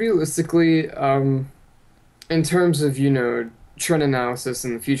 Yeah, realistically, in terms of, trend analysis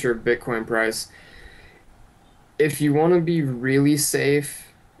in the future of Bitcoin price, if you want to be really safe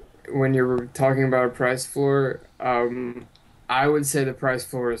when you're talking about a price floor, I would say the price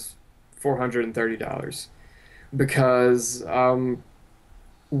floor is $430 because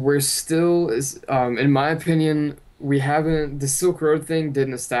we're still is in my opinion, we haven't the Silk Road thing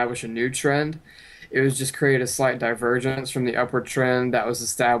didn't establish a new trend. It was just create a slight divergence from the upward trend that was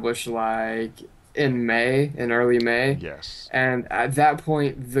established like in early May. Yes. And at that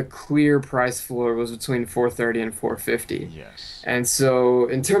point, the clear price floor was between 430 and 450. Yes. And so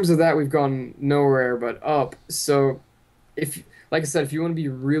in terms of that, we've gone nowhere but up. So if, like I said, if you want to be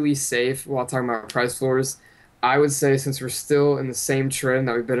really safe while talking about price floors, I would say since we're still in the same trend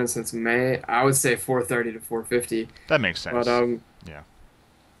that we've been in since May, I would say 430 to 450. That makes But sense. Yeah.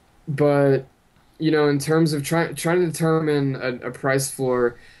 but in terms of trying to determine a price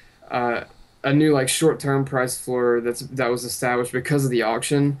floor, uh, a new like short-term price floor that was established because of the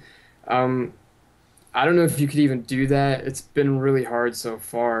auction, um, I don't know if you could even do that. It's been really hard so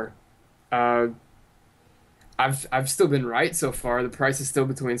far. Uh, I've still been right so far. The price is still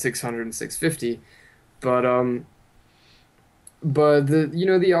between 600 and 650. But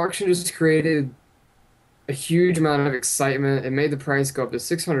the auction just created a huge amount of excitement. It made the price go up to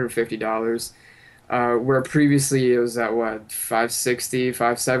 $650, where previously it was at what, 560,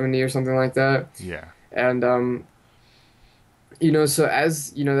 570 or something like that. Yeah. And so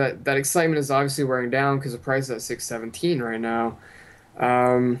as that excitement is obviously wearing down because the price is at 617 right now.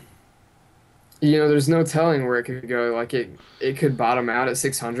 Um, there's no telling where it could go. Like it could bottom out at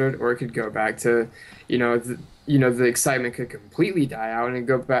 600, or it could go back to, the excitement could completely die out and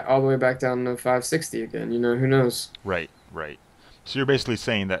go back all the way back down to 560 again. Who knows? Right. Right. So you're basically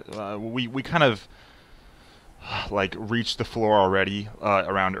saying that we kind of like reached the floor already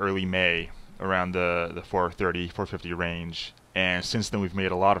around early May, around the 430, 450 range, and since then we've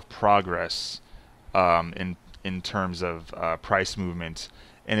made a lot of progress in terms of price movement,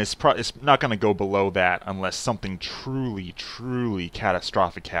 and it's not going to go below that unless something truly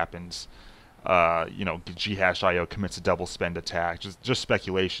catastrophic happens. Ghash.io commits a double spend attack, just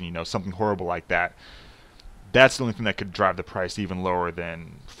speculation, something horrible like that. That's the only thing that could drive the price even lower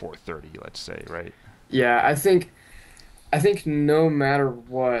than 430, let's say, right? Yeah, I think no matter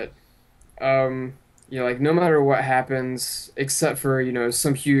what, like no matter what happens, except for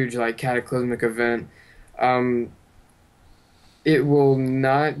some huge like cataclysmic event, um, it will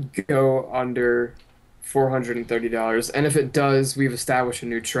not go under $430. And if it does, we've established a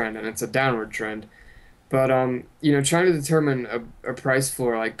new trend, and it's a downward trend. But trying to determine a price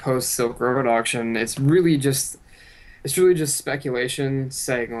floor like post Silk Road auction, it's really just speculation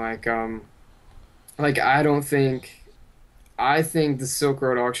saying like I think the Silk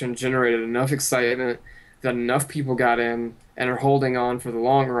Road auction generated enough excitement that enough people got in and are holding on for the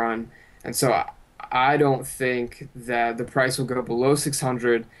long run. And so I don't think that the price will go below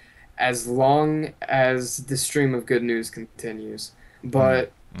 600 as long as the stream of good news continues. Mm,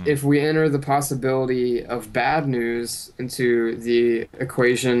 But mm. if we enter the possibility of bad news into the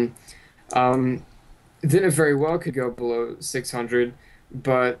equation, um, then it very well could go below 600.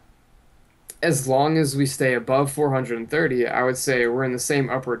 But as long as we stay above 430, I would say we're in the same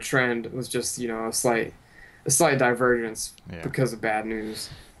upward trend with just, a slight divergence Yeah. because of bad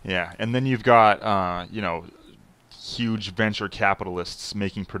news. Yeah, and then you've got huge venture capitalists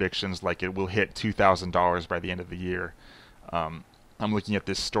making predictions like it will hit $2,000 by the end of the year. Um, I'm looking at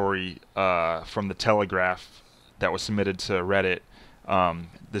this story from the Telegraph that was submitted to Reddit.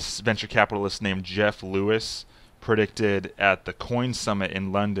 This venture capitalist named Jeff Lewis predicted at the Coin Summit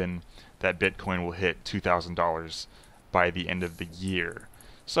in London that Bitcoin will hit $2,000 by the end of the year.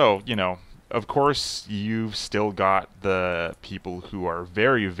 So, of course, you've still got the people who are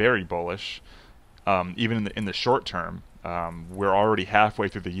very, very bullish, even in the short term. We're already halfway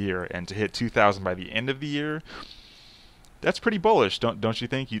through the year, and to hit 2,000 by the end of the year, that's pretty bullish, don't you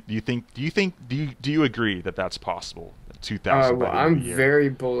think? Do you agree that that's possible? 2,000 by Well, the end of I'm the year. very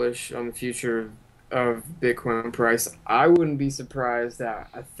bullish on the future of Bitcoin price. I wouldn't be surprised at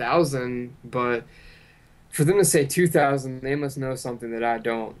 1,000, but for them to say 2,000, they must know something that I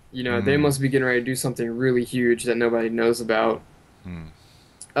don't. They Mm, must be getting ready to do something really huge that nobody knows about. mm,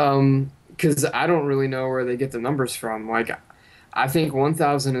 Because I don't really know where they get the numbers from. Like, I think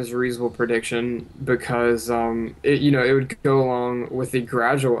 1,000 is a reasonable prediction because it would go along with the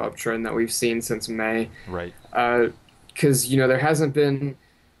gradual uptrend that we've seen since May. right. Because there hasn't been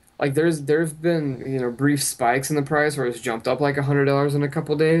like there've been brief spikes in the price where it's jumped up like $100 in a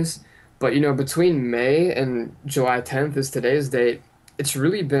couple days, but between May and July 10th is today's date. it's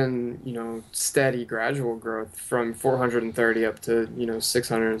really been, steady, gradual growth from 430 up to,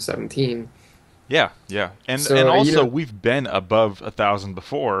 617. Yeah, yeah, and So, also we've been above 1,000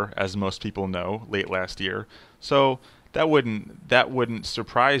 before, as most people know, late last year. So that wouldn't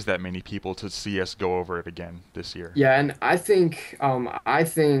surprise that many people to see us go over it again this year. yeah, and I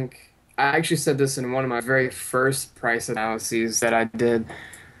actually said this in one of my very first price analyses that I did.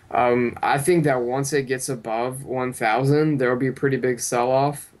 I think that once it gets above 1,000, there will be a pretty big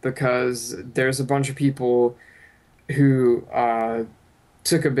sell-off because there's a bunch of people who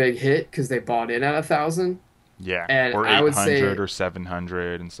took a big hit because they bought in at 1,000. Yeah, And or 800 or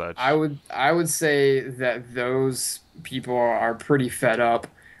 700 and such. I would say that those people are pretty fed up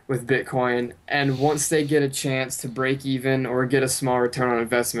with Bitcoin, and once they get a chance to break even or get a small return on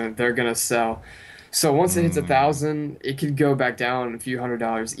investment, they're gonna sell. So once it hits a Hmm. thousand, it could go back down a few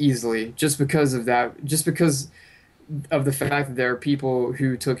 $100s easily, just because of that, just because of the fact that there are people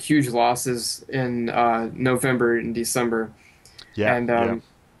who took huge losses in November and December, Yeah, and yeah.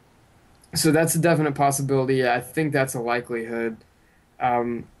 so that's a definite possibility. I think that's a likelihood.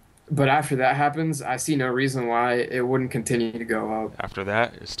 Um, but after that happens, I see no reason why it wouldn't continue to go up. After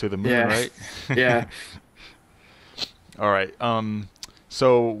that, it's to the moon, Yeah, right? yeah. All right.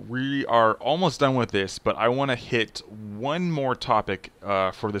 So we are almost done with this, but I want to hit one more topic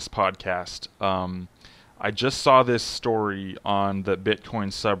for this podcast. I just saw this story on the Bitcoin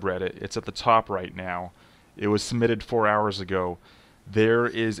subreddit. It's at the top right now. It was submitted 4 hours ago. There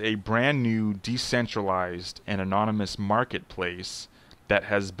is a brand new decentralized and anonymous marketplace that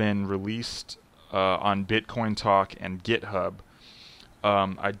has been released on Bitcoin Talk and GitHub.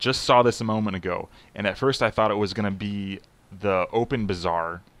 I just saw this a moment ago, and at first I thought it was going to be the Open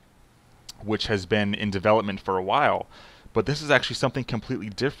Bazaar, which has been in development for a while, but this is actually something completely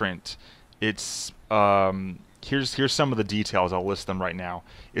different. It's here's some of the details. I'll list them right now.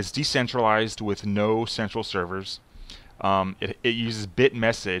 It's decentralized with no central servers. It uses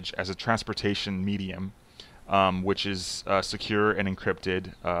BitMessage as a transportation medium, which is secure and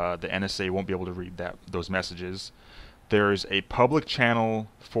encrypted. The NSA won't be able to read those messages. There's a public channel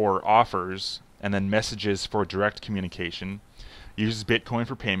for offers and then messages for direct communication. It uses Bitcoin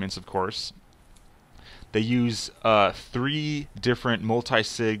for payments, of course. They use three different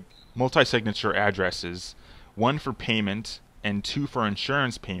multi-signature addresses, one for payment and two for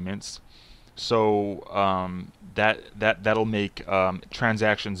insurance payments. So that'll make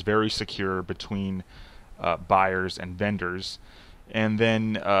transactions very secure between buyers and vendors. And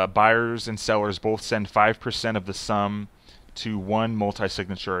then buyers and sellers both send 5% of the sum to one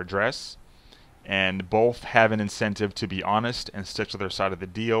multi-signature address, and both have an incentive to be honest and stick to their side of the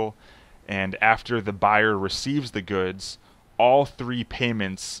deal. And after the buyer receives the goods, all three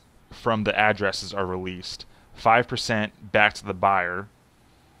payments from the addresses are released. 5% back to the buyer,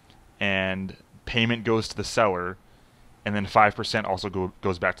 and payment goes to the seller, and then 5% also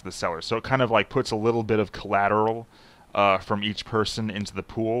goes back to the seller. So it kind of like puts a little bit of collateral from each person into the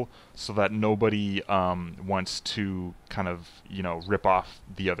pool, so that nobody wants to kind of rip off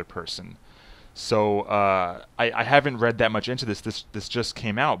the other person. So I haven't read that much into this. This just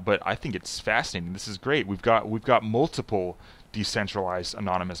came out, but I think it's fascinating. This is great. We've got multiple decentralized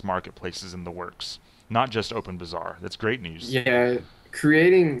anonymous marketplaces in the works, not just Open Bazaar. That's great news. Yeah,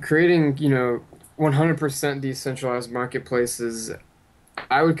 creating, 100% decentralized marketplaces,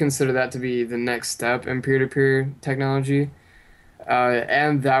 I would consider that to be the next step in peer-to-peer technology.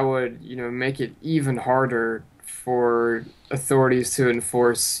 And that would, make it even harder for authorities to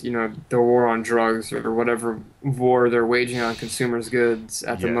enforce, the war on drugs or whatever war they're waging on consumers' goods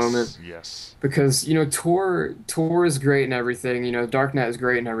at the moment. Yes, yes. Because, Tor is great and everything, Darknet is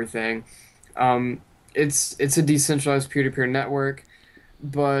great and everything. Um, it's a decentralized peer-to-peer network,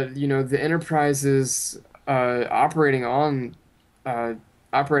 but the enterprises uh, operating on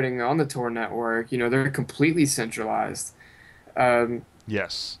the Tor network, they're completely centralized. Um,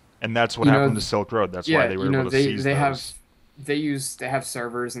 Yes. And that's what you happened know, to Silk Road. That's why yeah, they were able to seize those. they have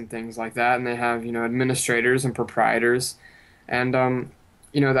servers and things like that, and they have administrators and proprietors, and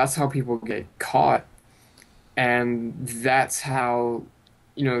that's how people get caught, and that's how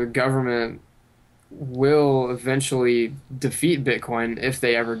the government will eventually defeat Bitcoin if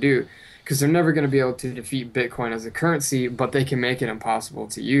they ever do. Because they're never going to be able to defeat Bitcoin as a currency, but they can make it impossible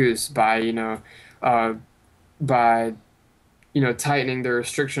to use by, uh, by tightening the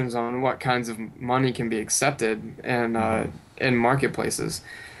restrictions on what kinds of money can be accepted Hmm. in marketplaces.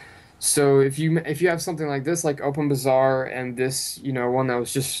 So if you have something like this, like Open Bazaar, and this one that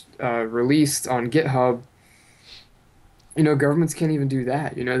was just released on GitHub, governments can't even do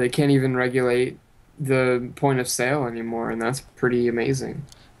that. They can't even regulate the point of sale anymore, and that's pretty amazing.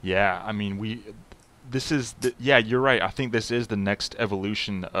 Yeah, I mean, yeah, you're right. I think this is the next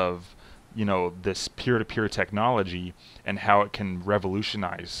evolution of, this peer-to-peer technology and how it can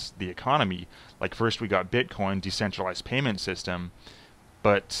revolutionize the economy. Like first we got Bitcoin, decentralized payment system,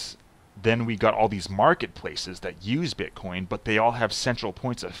 but then we got all these marketplaces that use Bitcoin, but they all have central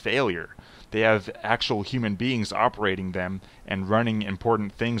points of failure. They have actual human beings operating them and running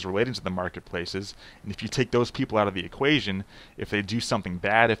important things related to the marketplaces. And if you take those people out of the equation, if they do something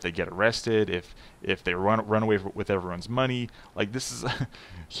bad, if they get arrested, if they run away with everyone's money, like this is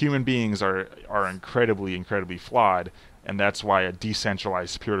human beings are incredibly flawed, and that's why a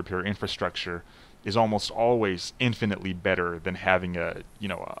decentralized peer-to-peer infrastructure is almost always infinitely better than having a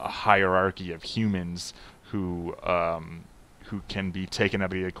hierarchy of humans who can be taken out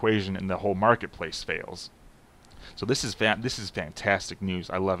of the equation and the whole marketplace fails. So this is fantastic news.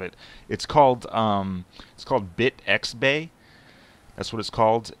 I love it. It's called BitXBay. That's what it's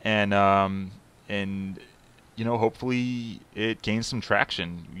called, and hopefully it gains some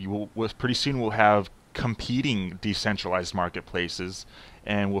traction. Pretty soon we'll have competing decentralized marketplaces,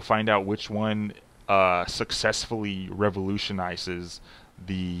 and we'll find out which one successfully revolutionizes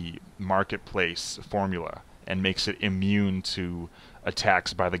the marketplace formula and makes it immune to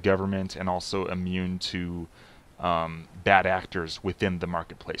attacks by the government and also immune to bad actors within the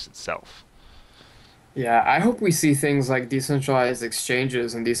marketplace itself. Yeah, I hope we see things like decentralized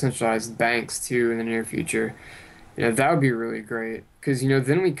exchanges and decentralized banks too in the near future. That would be really great because,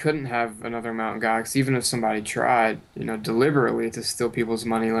 then we couldn't have another Mt. Gox, even if somebody tried, deliberately to steal people's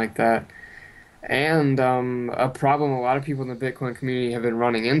money like that. And a problem a lot of people in the Bitcoin community have been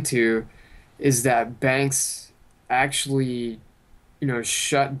running into is that banks actually,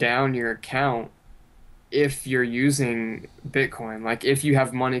 shut down your account if you're using Bitcoin. Like if you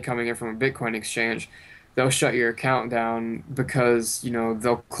have money coming in from a Bitcoin exchange, they'll shut your account down because,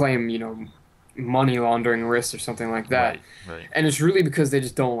 they'll claim, money laundering risks or something like that. Right, right. And it's really because they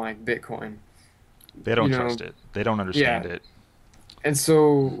just don't like Bitcoin. They You don't know, trust it. They don't understand yeah. it. And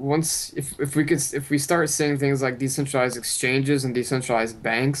so once if we start saying things like decentralized exchanges and decentralized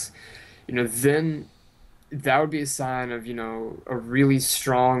banks, then that would be a sign of, a really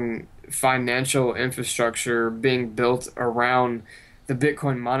strong financial infrastructure being built around the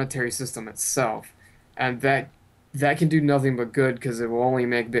Bitcoin monetary system itself. And that can do nothing but good because it will only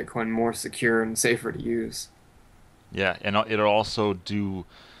make Bitcoin more secure and safer to use. Yeah, and it'll also do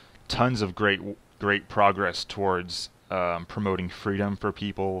tons of great progress towards promoting freedom for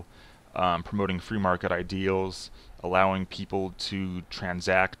people, promoting free market ideals, allowing people to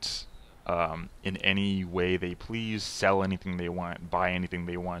transact in any way they please, sell anything they want, buy anything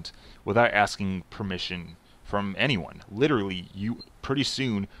they want, without asking permission from anyone. Literally, you pretty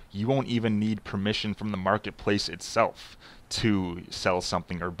soon you won't even need permission from the marketplace itself to sell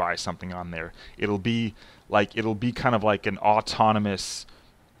something or buy something on there. It'll be kind of like an autonomous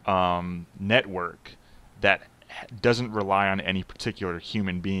network that doesn't rely on any particular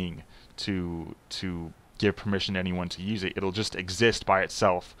human being to give permission to anyone to use it. It'll just exist by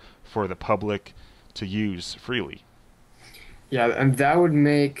itself for the public to use freely. Yeah, and that would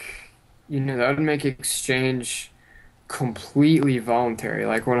make exchange completely voluntary,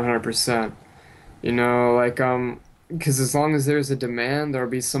 like 100%. Because as long as there's a demand, there'll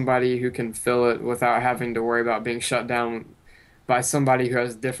be somebody who can fill it without having to worry about being shut down by somebody who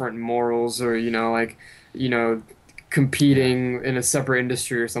has different morals or, you know, Yeah. competing in a separate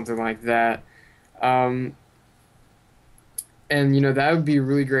industry or something like that. Um, and, that would be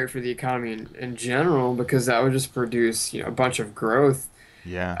really great for the economy in general because that would just produce, a bunch of growth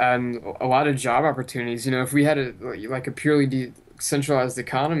Yeah. and a lot of job opportunities. If we had a purely decentralized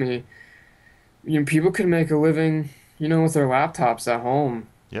economy, people could make a living, with their laptops at home,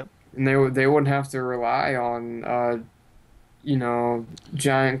 Yep. and they wouldn't have to rely on you know,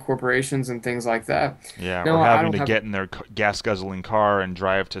 giant corporations and things like that. Yeah, or No, I having don't to have. get in their gas guzzling car and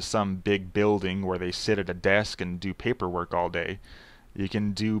drive to some big building where they sit at a desk and do paperwork all day. You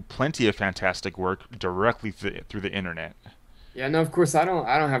can do plenty of fantastic work directly through the internet. Yeah, no, of course I don't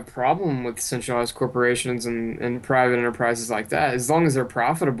have problem with centralized corporations and private enterprises like that. As long as they're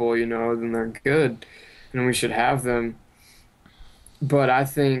profitable, then they're good, and we should have them. But I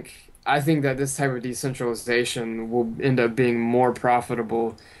think that this type of decentralization will end up being more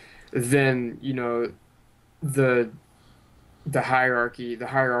profitable than, the the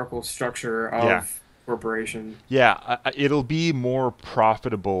hierarchical structure Yeah. of corporation. Yeah, it'll be more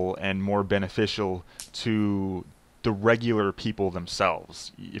profitable and more beneficial to the regular people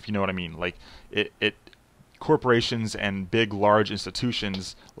themselves, if you know what I mean. Like it corporations and big large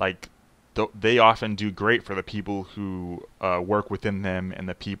institutions like they often do great for the people who work within them and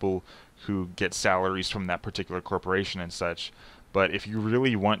the people who get salaries from that particular corporation and such. But if you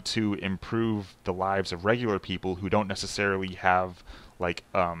really want to improve the lives of regular people who don't necessarily have like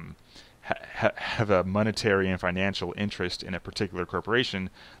have a monetary and financial interest in a particular corporation,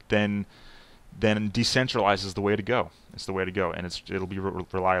 then decentralize is the way to go. It's the way to go, and it'll be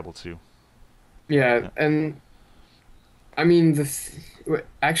reliable too. Yeah, Yeah. and I mean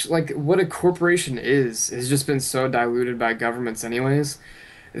actually like what a corporation is has just been so diluted by governments anyways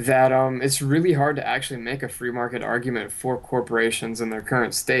that it's really hard to actually make a free market argument for corporations in their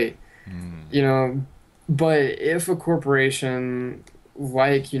current state. Mm. You know, but if a corporation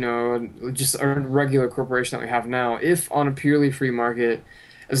like, just a regular corporation that we have now, if on a purely free market,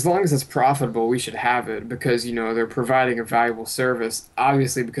 as long as it's profitable, we should have it because, they're providing a valuable service,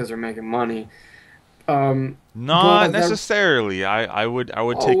 obviously because they're making money. Um, Not but that, necessarily. I would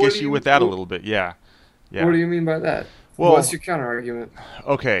oh, take issue with that a little bit. Yeah. what Yeah. do you mean by that? What's Well, your counter argument?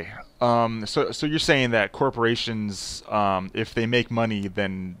 okay. So you're saying that corporations, if they make money,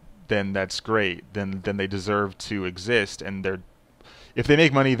 then that's great. Then they deserve to exist, and they're if they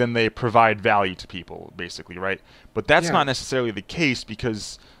make money, then they provide value to people, basically, right? But that's Yeah. not necessarily the case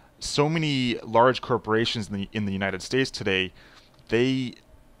because so many large corporations in the United States today, they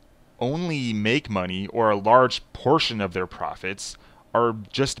only make money, or a large portion of their profits are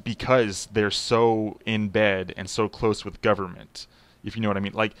just because they're so in bed and so close with government. If you know what I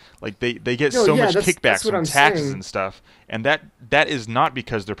mean, like they get No, so yeah, much that's kickbacks what from I'm taxes saying. and stuff, and that is not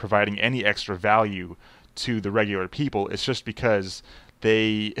because they're providing any extra value to the regular people. It's just because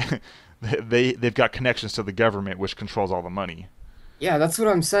they they've got connections to the government, which controls all the money. Yeah, that's what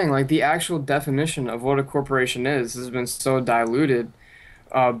I'm saying. Like the actual definition of what a corporation is has been so diluted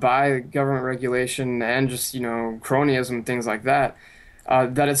by government regulation and just, cronyism and things like that,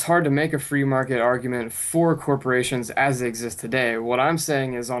 that it's hard to make a free market argument for corporations as they exist today. What I'm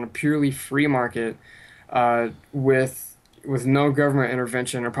saying is on a purely free market, with no government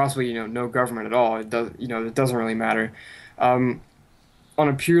intervention or possibly, no government at all, it doesn't really matter. Um, on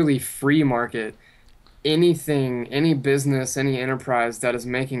a purely free market, any business, any enterprise that is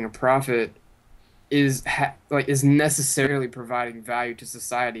making a profit is necessarily providing value to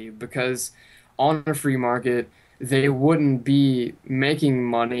society because on a free market they wouldn't be making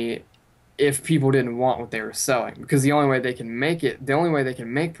money if people didn't want what they were selling because the only way they can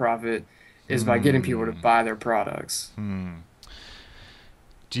make profit is by getting people to Hmm. buy their products. Hmm.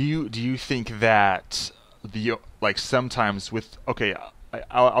 Do you think that the like sometimes with okay,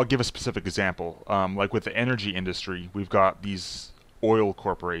 I'll give a specific example. Like with the energy industry, we've got these oil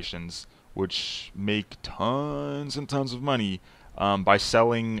corporations which make tons and tons of money by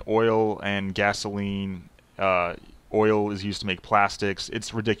selling oil and gasoline. Oil is used to make plastics.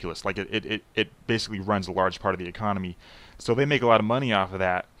 It's ridiculous. Like it basically runs a large part of the economy. So they make a lot of money off of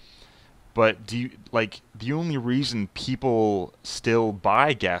that. But do you like the only reason people still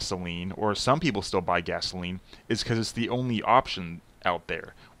buy gasoline, or some people still buy gasoline, is because it's the only option out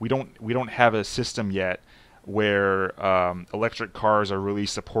there. We don't have a system yet where electric cars are really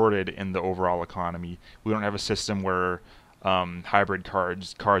supported in the overall economy. We don't have a system where hybrid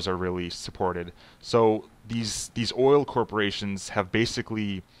cars are really supported. So these oil corporations have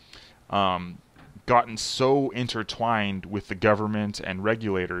basically um, gotten so intertwined with the government and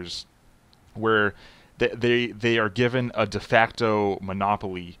regulators where they are given a de facto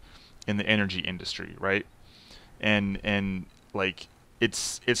monopoly in the energy industry, right? And like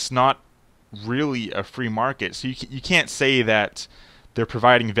it's not really a free market, so you can't say that they're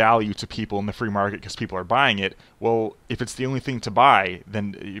providing value to people in the free market because people are buying it. Well, if it's the only thing to buy,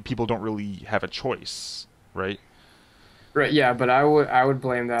 then people don't really have a choice, right? Right, yeah, but I would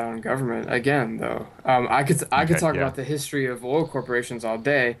blame that on government again, though. I could Okay, talk yeah, about the history of oil corporations all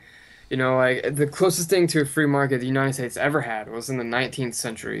day. Like the closest thing to a free market the United States ever had was in the 19th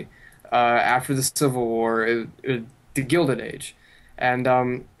century, after the Civil War, the Gilded Age, and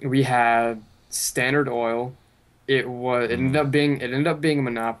we had Standard Oil. mm, It ended up being a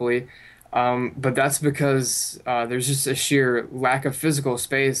monopoly, but that's because there's just a sheer lack of physical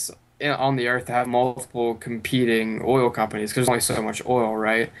space on the earth to have multiple competing oil companies because there's only so much oil,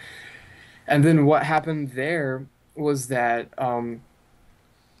 right? And then what happened there was that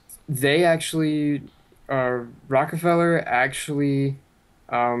they actually, Rockefeller actually,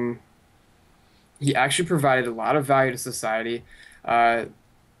 um, he actually provided a lot of value to society. Uh,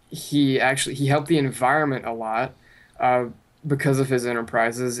 he helped the environment a lot uh, because of his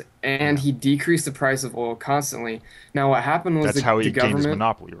enterprises, and yeah. he decreased the price of oil constantly. Now, what happened was That's the how the he gained his government,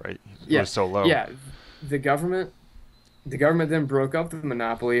 monopoly, right? It yeah, was so low. yeah, the government. The government then broke up the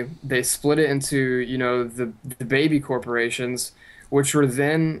monopoly. They split it into, the baby corporations, which were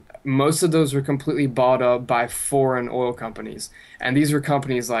then most of those were completely bought up by foreign oil companies. And these were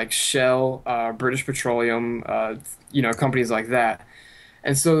companies like Shell, British Petroleum, companies like that.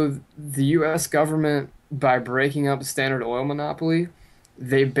 And so the US government, by breaking up the Standard Oil monopoly,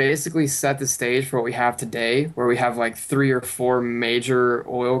 they basically set the stage for what we have today, where we have like three or four major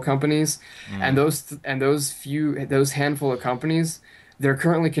oil companies, and Mm, those handful of companies, they're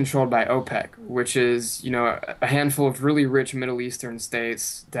currently controlled by OPEC, which is, a handful of really rich Middle Eastern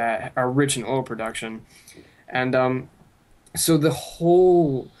states that are rich in oil production. And so the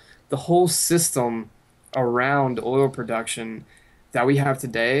whole system around oil production that we have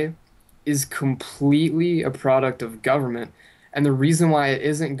today is completely a product of government. And the reason why it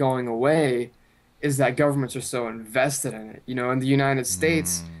isn't going away is that governments are so invested in it. In the United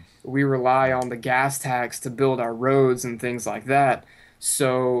States, mm, we rely yeah. on the gas tax to build our roads and things like that.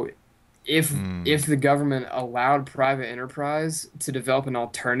 So if Mm, if the government allowed private enterprise to develop an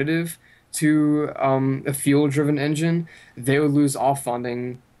alternative to a fuel-driven engine, they would lose all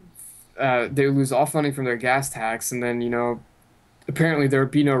funding. They would lose all funding from their gas tax, and then apparently there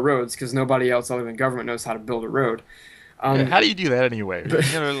would be no roads because nobody else other than government knows how to build a road. yeah. Um, How do you do that anyway? but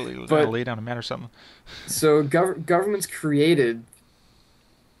You gotta but lay down a mat or something. so governments created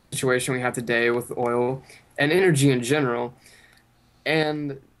the situation we have today with oil and energy in general,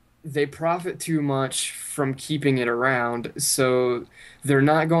 and they profit too much from keeping it around. So they're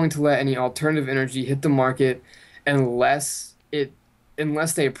not going to let any alternative energy hit the market unless it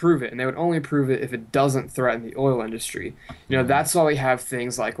unless they approve it, and they would only approve it if it doesn't threaten the oil industry. Mm, That's why we have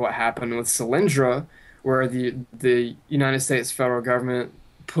things like what happened with Solyndra, where the United States federal government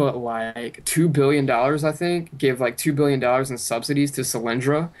put like $2 billion, I think, gave like $2 billion in subsidies to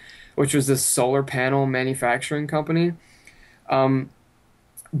Solyndra, which was this solar panel manufacturing company. Um,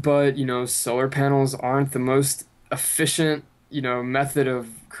 but solar panels aren't the most efficient, method of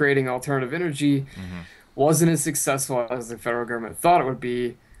creating alternative energy. hmm Wasn't as successful as the federal government thought it would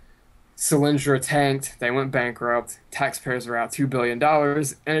be. Solyndra tanked, they went bankrupt, taxpayers were out $2 billion,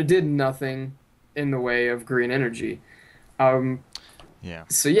 and it did nothing in the way of green energy. Um, Yeah.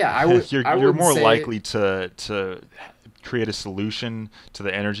 so yeah, I would I You're would more say likely to create a solution to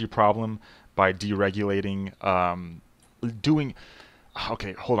the energy problem by deregulating, doing.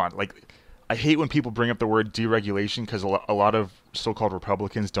 Okay, hold on. Like, I hate when people bring up the word deregulation because a lot of so-called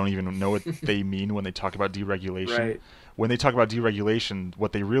Republicans don't even know what they mean when they talk about deregulation. right. When they talk about deregulation,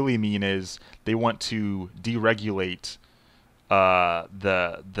 what they really mean is they want to deregulate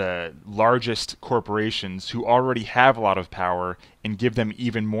the largest corporations who already have a lot of power and give them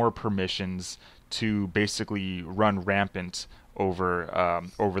even more permissions to basically run rampant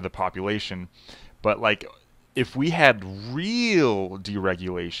over the population. But like, if we had real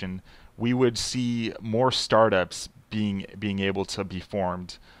deregulation, we would see more startups being able to be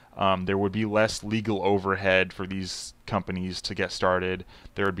formed. There would be less legal overhead for these companies to get started.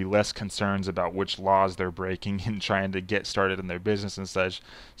 There would be less concerns about which laws they're breaking and trying to get started in their business and such.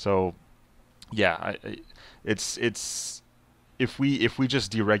 So, yeah, it's if we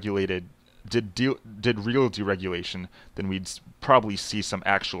just deregulated, did real deregulation, then we'd probably see some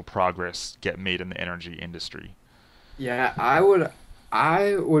actual progress get made in the energy industry. Yeah, I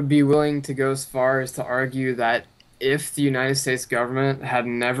would be willing to go as far as to argue that if the United States government had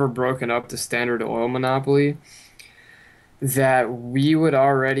never broken up the Standard Oil monopoly, that we would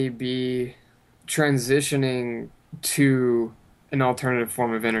already be transitioning to an alternative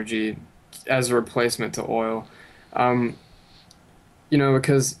form of energy as a replacement to oil. Um,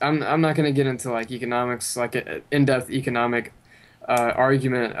 because I'm not going to get into like economics, like an in-depth economic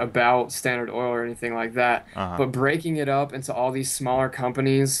argument about Standard Oil or anything like that. Uh huh. But breaking it up into all these smaller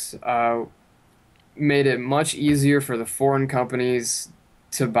companies made it much easier for the foreign companies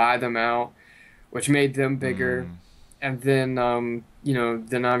to buy them out, which made them bigger. Mm, And then,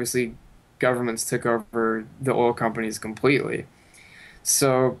 then obviously governments took over the oil companies completely.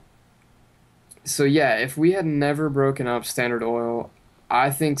 So, so yeah, if we had never broken up Standard Oil, I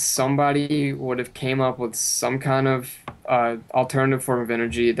think somebody would have came up with some kind of alternative form of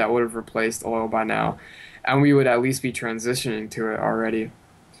energy that would have replaced oil by now, and we would at least be transitioning to it already.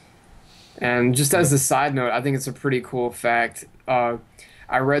 And just yeah. as a side note, I think it's a pretty cool fact.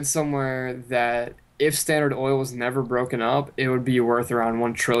 I read somewhere that if Standard Oil was never broken up, it would be worth around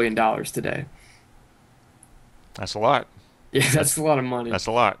 $1 trillion today. That's a lot. Yeah, That's that's a lot of money. that's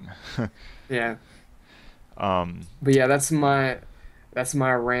a lot. Yeah. um, But yeah, that's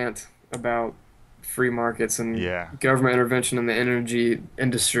my rant about free markets and yeah. government intervention in the energy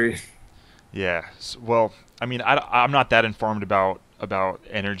industry. Yeah. Well, I mean, I'm not that informed about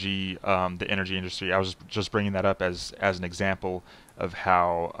energy, the energy industry. I was just bringing that up as an example of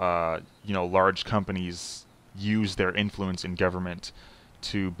how large companies use their influence in government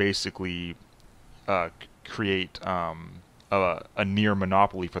to basically create a near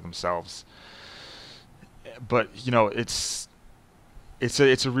monopoly for themselves. But it's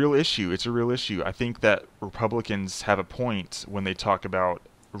a real issue. It's a real issue. I think that Republicans have a point when they talk about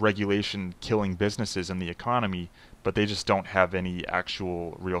regulation killing businesses and the economy, but they just don't have any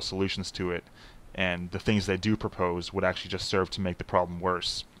actual real solutions to it. And the things they do propose would actually just serve to make the problem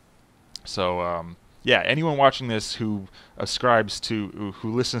worse. So, yeah, anyone watching this who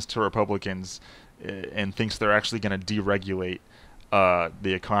listens to Republicans and thinks they're actually going to deregulate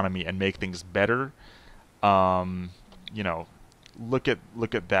the economy and make things better, um, you know, look at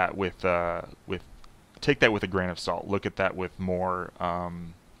that with take that with a grain of salt. Look at that with more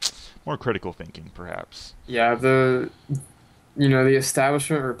critical thinking, perhaps. Yeah, the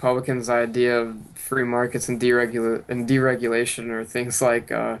establishment Republicans' idea of free markets and deregulation are things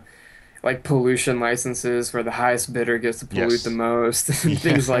like pollution licenses where the highest bidder gets to pollute the Yes. most and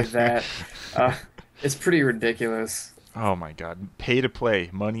things Yeah. like that. Uh, it's pretty ridiculous. Oh my God. Pay to play.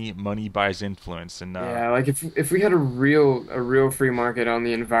 Money buys influence, and Yeah, like if we had a real free market on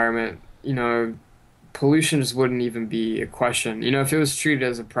the environment, pollution just wouldn't even be a question. If it was treated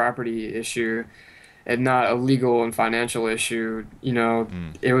as a property issue and not a legal and financial issue,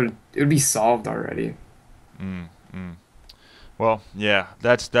 mm, it would be solved already. mm, mm. Well, yeah,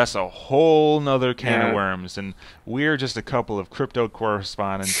 that's a whole nother can of Yeah. worms, and we're just a couple of crypto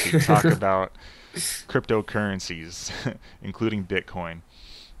correspondents who talk about cryptocurrencies, including Bitcoin.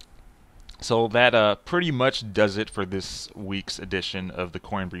 So that pretty much does it for this week's edition of the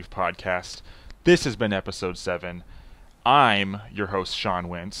Coin Brief podcast. This has been episode 7. I'm your host, Sean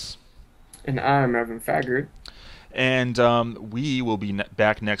Wentz, And I'm Evan Faggart. and we will be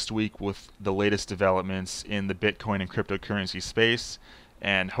back next week with the latest developments in the Bitcoin and cryptocurrency space,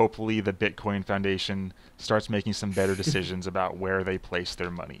 and hopefully the Bitcoin Foundation starts making some better decisions about where they place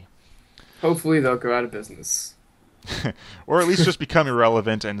their money. Hopefully they'll go out of business. Or at least just become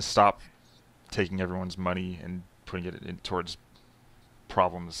irrelevant and stop taking everyone's money and putting it towards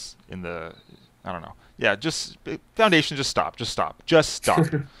problems in the, I don't know. Yeah, just Foundation, just stop.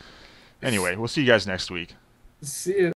 Anyway, we'll see you guys next week. See ya.